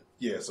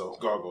 Yeah. So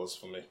Gargoyles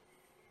for me.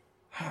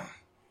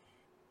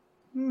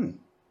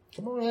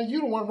 Come on, man.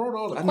 You the one who wrote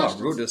all the I know I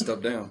questions. wrote this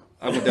stuff down.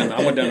 I went down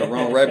the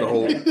wrong rabbit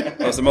hole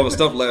of some other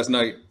stuff last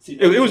night.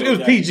 It was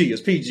PG.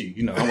 It's PG.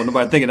 I don't want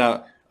nobody thinking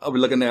I'll be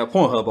looking at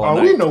Pornhub all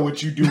night. We know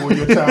what you do on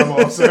your time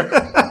off, sir.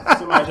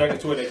 Somebody check the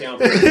Twitter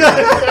account.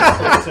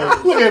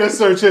 Look at the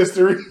search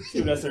history. See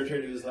what that search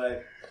history was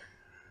like.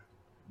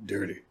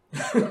 Dirty.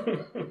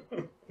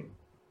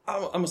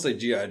 I'm gonna say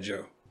G.I.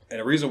 Joe, and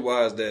the reason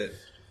why is that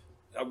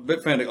I'm a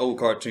big fan of the old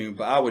cartoon,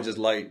 but I would just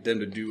like them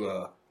to do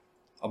a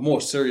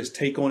more serious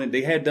take on it.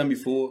 They had done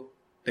before.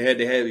 They had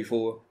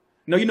before.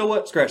 No, you know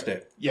what? Scratch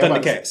that. Yeah,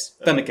 Thundercats.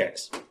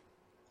 Thundercats.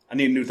 I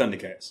need a new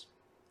Thundercats.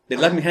 They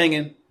left me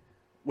hanging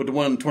with the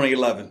one in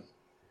 2011.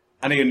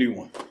 I need a new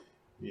one.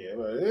 Yeah,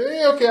 but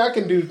okay, I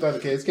can do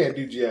Thundercats. Can't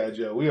do G.I.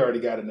 Joe. We already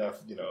got enough,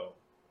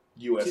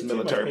 U.S.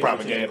 military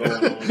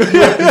propaganda.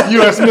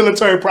 U.S.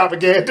 military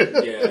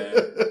propaganda.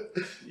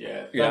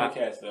 Yeah.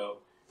 Thundercats, though.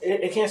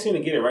 It can't seem to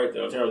get it right,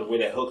 though, in terms of the way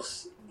that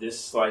hooks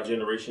this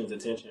generation's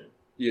attention.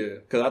 Yeah,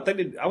 because I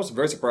think I was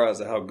very surprised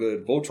at how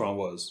good Voltron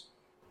was.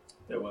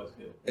 That was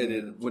good. And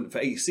it went for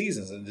 8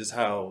 seasons, and just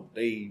how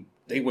they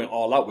went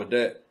all out with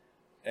that.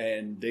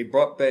 And they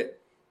brought back,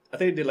 I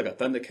think they did like a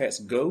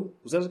Thundercats Go.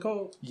 Was that what it's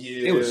called?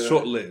 Yeah. It was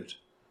short-lived.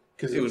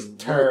 Because It was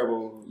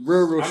terrible.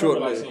 Real I short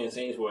remember lived. seeing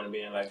scenes for it and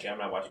being like, I'm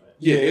not watching that.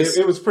 Yeah, it's-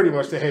 it was pretty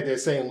much, they had that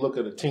same look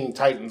of the Teen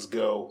Titans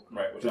Go.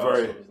 Right, which The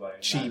also very was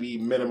like chibi,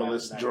 not-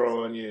 minimalist not-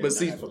 drawing. Yeah, But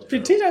see, not-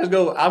 Teen Titans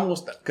Go, I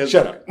almost...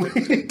 Shut up.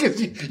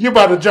 Because you're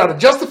about to try to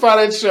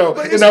justify that show,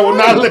 and I will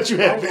not let you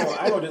have it.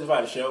 I don't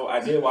justify the show.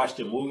 I did watch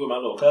the movie with my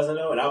little cousin,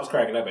 though, and I was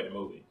cracking up at the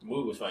movie. The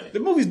movie was funny.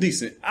 The movie's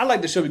decent. I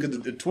like the show because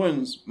the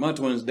twins, my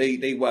twins,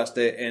 they watched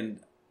that,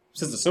 and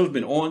since the show's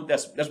been on,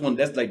 that's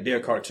like their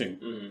cartoon.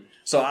 Mm-hmm.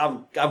 So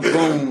I've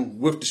grown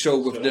with the show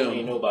with So they don't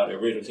even them. know about the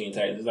original Teen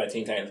Titans. It's like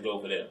Teen Titans Go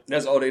for them.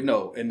 That's all they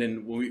know. And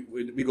then when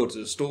we go to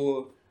the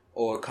store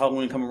or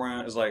Halloween come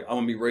around, it's like I'm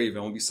gonna be Raven,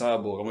 I'm gonna be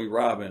Cyborg, I'm gonna be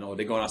Robin, or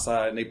they going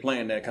outside and they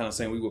playing that kind of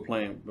same we were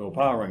playing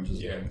Power Rangers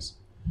games.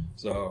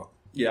 So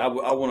yeah,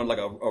 I wanted like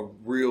a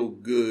real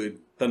good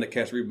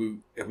Thundercats reboot.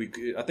 If we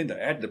could, I think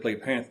the actor that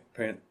played Panthro.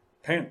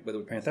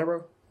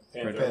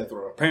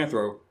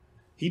 Panthro,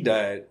 he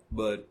died,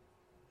 but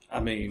I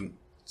mean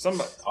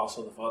somebody.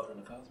 Also the father in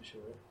the Cosby Show,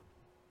 right?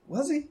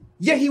 Was he?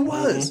 Yeah, he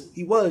was.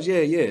 He was.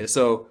 Yeah.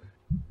 So,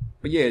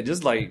 but yeah,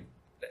 just like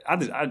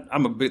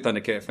I'm a big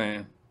Thundercat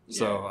fan.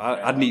 So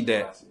I need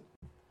that.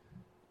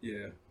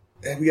 Yeah.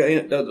 Have we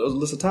got a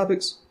list of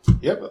topics?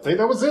 Yep, I think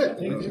that was it.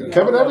 We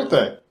covered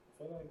everything.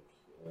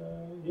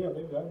 Yeah,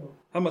 maybe I don't know.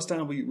 How much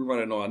time we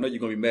running on? I know you're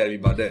gonna be mad at me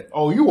about that.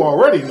 Oh, you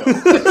already know.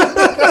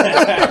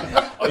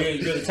 Oh yeah,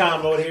 you good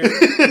time mode here.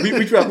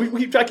 we try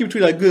to keep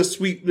between like good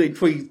sweet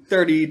between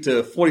 30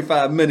 to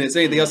 45 minutes.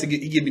 Anything else,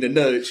 he give me the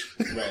nudge.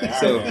 Right,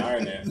 So- all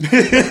right, man.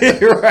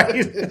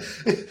 Right.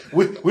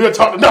 we done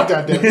talked enough,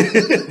 goddamn.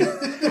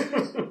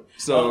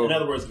 So In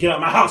other words, get out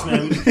of my house,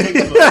 man. We just take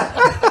this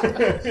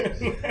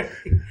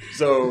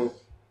so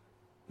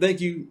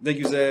thank you,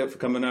 Zab, for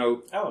coming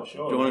out. Oh,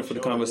 sure. Joining for the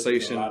conversation.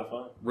 It's been a lot of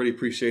fun. Really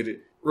appreciate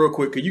it. Real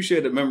quick, could you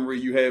share the memory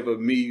you have of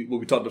me when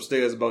we talked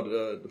upstairs about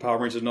the Power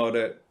Rangers and all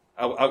that?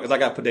 I got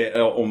to put that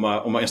on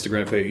my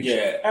Instagram page.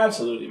 Yeah,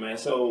 absolutely, man.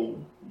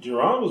 So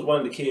Jerron was one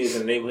of the kids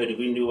in the neighborhood that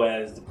we knew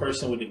as the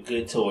person with the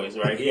good toys,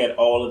 right? He had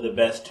all of the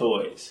best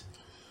toys.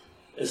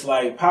 It's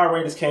like Power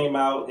Rangers came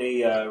out,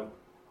 they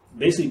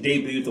basically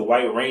debuted the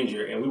White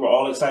Ranger, and we were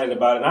all excited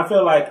about it. And I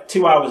feel like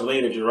 2 hours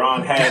later,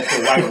 Jerron had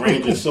the White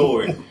Ranger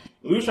sword.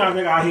 We were trying to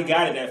figure out how he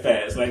got it that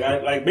fast.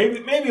 Like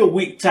maybe a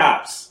week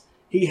tops.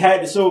 He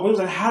had the sword. We was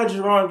like, how did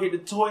Jerron get the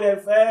toy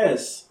that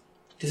fast?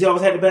 Because he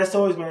always had the best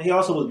toys, man. He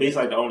also was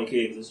basically like the only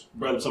kid because his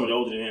brother was so much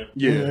older than him.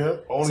 Yeah.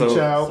 Only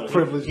child,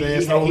 privileged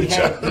ass, only he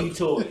had child. the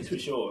toys for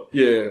sure.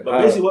 Yeah.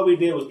 But basically, what we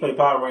did was play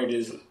Power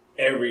Rangers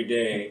every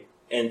day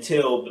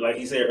until, like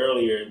he said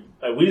earlier,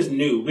 like we just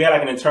knew we had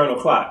like an internal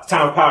clock.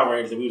 Time for Power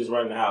Rangers, and we just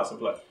run in the house and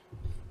play.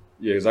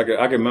 Yeah, because I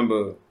can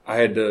remember I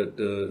had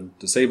the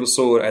saber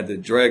sword, I had the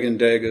dragon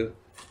dagger,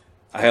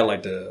 I had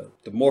like the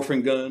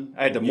morphing gun,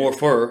 I had the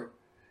morpher.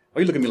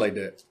 Why you look at me like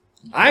that?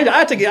 I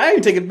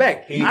didn't take it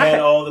back. He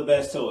had all the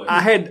best toys. I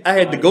had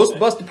the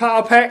Ghostbuster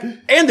Power Pack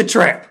and the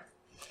trap.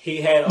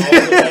 He had all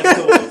the best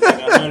toys,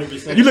 like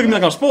 100%. You look at me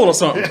like I'm spoiled or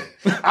something.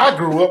 I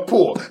grew up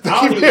poor. I Thank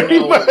don't you even very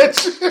know.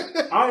 much.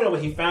 I don't know where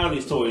he found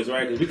these toys,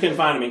 right? Because we couldn't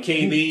find them in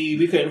KB.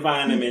 We couldn't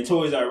find them in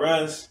Toys R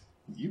Us.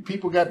 You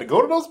people got to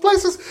go to those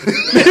places?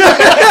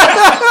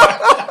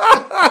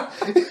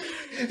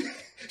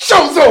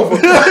 Show's over.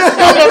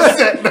 I'm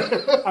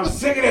upset. I'm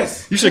sick of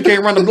this. You should have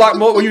came around the block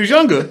more when you was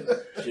younger.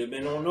 Should have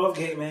been on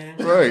Northgate, man.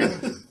 Right.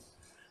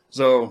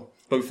 So,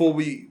 but before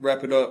we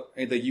wrap it up,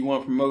 anything you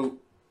want to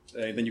promote?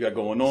 Anything you got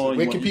going on?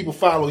 Where can people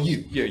follow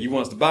you? Yeah, you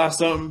want us to buy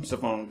something?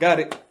 Stephon got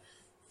it.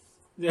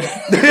 No,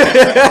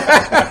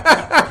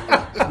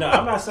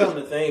 I'm not selling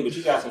the thing, but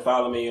you guys can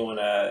follow me on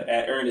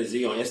at Ernest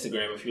Z on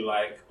Instagram if you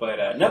like.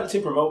 But nothing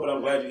to promote, but I'm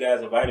glad you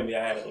guys invited me.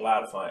 I had a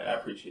lot of fun. I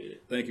appreciate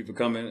it. Thank you for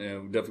coming,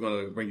 and we're definitely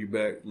going to bring you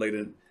back later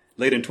in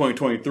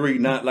 2023,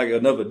 not like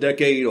another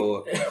decade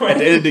or at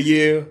the end of the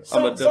year.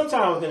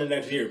 Sometime within the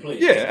next year,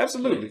 please. Yeah,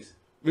 absolutely. Please.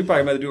 We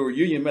probably might do a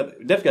reunion.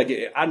 Definitely got to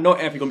get. I know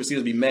Anthony going to see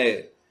us be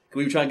mad because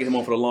we were trying to get him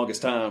on for the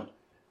longest time.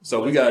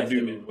 So we got to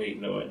do.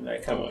 Wait, no,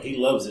 like, come on, he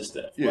loves this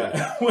stuff.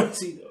 Yeah. What's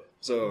he doing?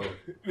 So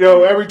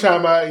Every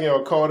time I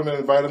called him and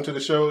invited him to the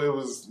show, it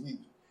was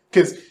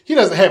because he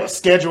doesn't have a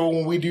schedule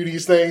when we do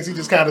these things. He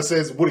just kind of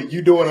says, "What are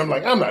you doing?" I'm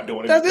like, "I'm not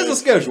doing that anything." is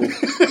a schedule.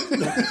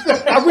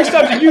 I reached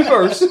out to you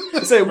first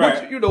and said,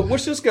 Right.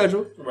 what's your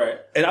schedule?" Right.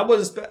 And I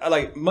wasn't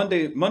like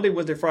Monday,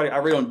 Wednesday, Friday. I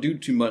really don't do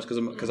too much because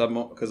of my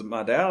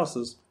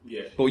dialysis.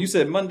 Yeah. But when you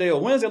said Monday or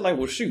Wednesday, I'm like,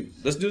 well, shoot,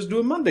 let's just do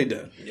it Monday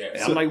then. Yeah.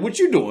 And I'm like, what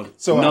you doing?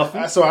 So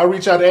nothing. I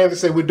reach out to Anthony and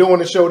say, "We're doing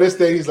the show this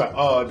day." He's like,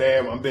 "Oh,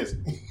 damn, I'm busy."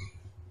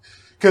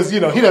 Because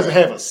he doesn't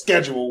have a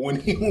schedule when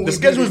the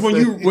schedule is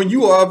when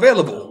you are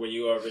available. When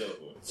you are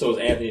available. So is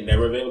Anthony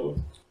never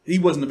available? He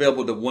wasn't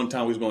available the one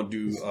time we was going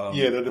to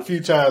do. the few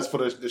times for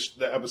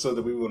the episode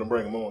that we were going to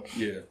bring him on.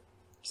 Yeah.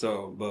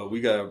 So, but we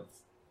got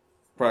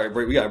to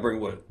bring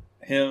what?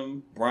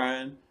 Him,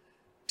 Brian,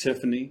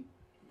 Tiffany.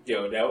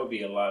 Yo, that would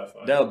be a lot of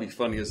fun. That would be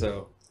funny as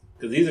hell.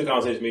 Because these are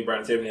conversations me, Brian,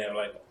 and Tiffany have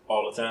like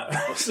all the time.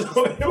 So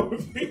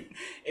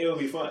it would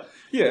be fun.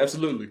 Yeah,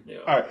 absolutely. Yeah.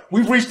 All right,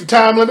 we've reached the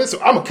time limit, so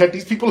I'm gonna cut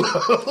these people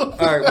off. All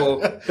right.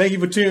 Well, thank you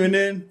for tuning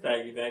in.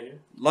 Thank you.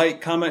 Like,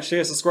 comment,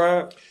 share,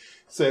 subscribe.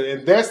 So,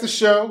 and that's the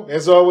show.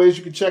 As always,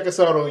 you can check us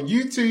out on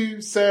YouTube,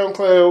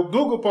 SoundCloud,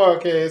 Google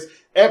Podcasts,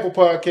 Apple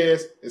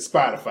Podcasts, and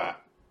Spotify.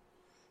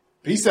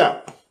 Peace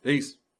out. Peace.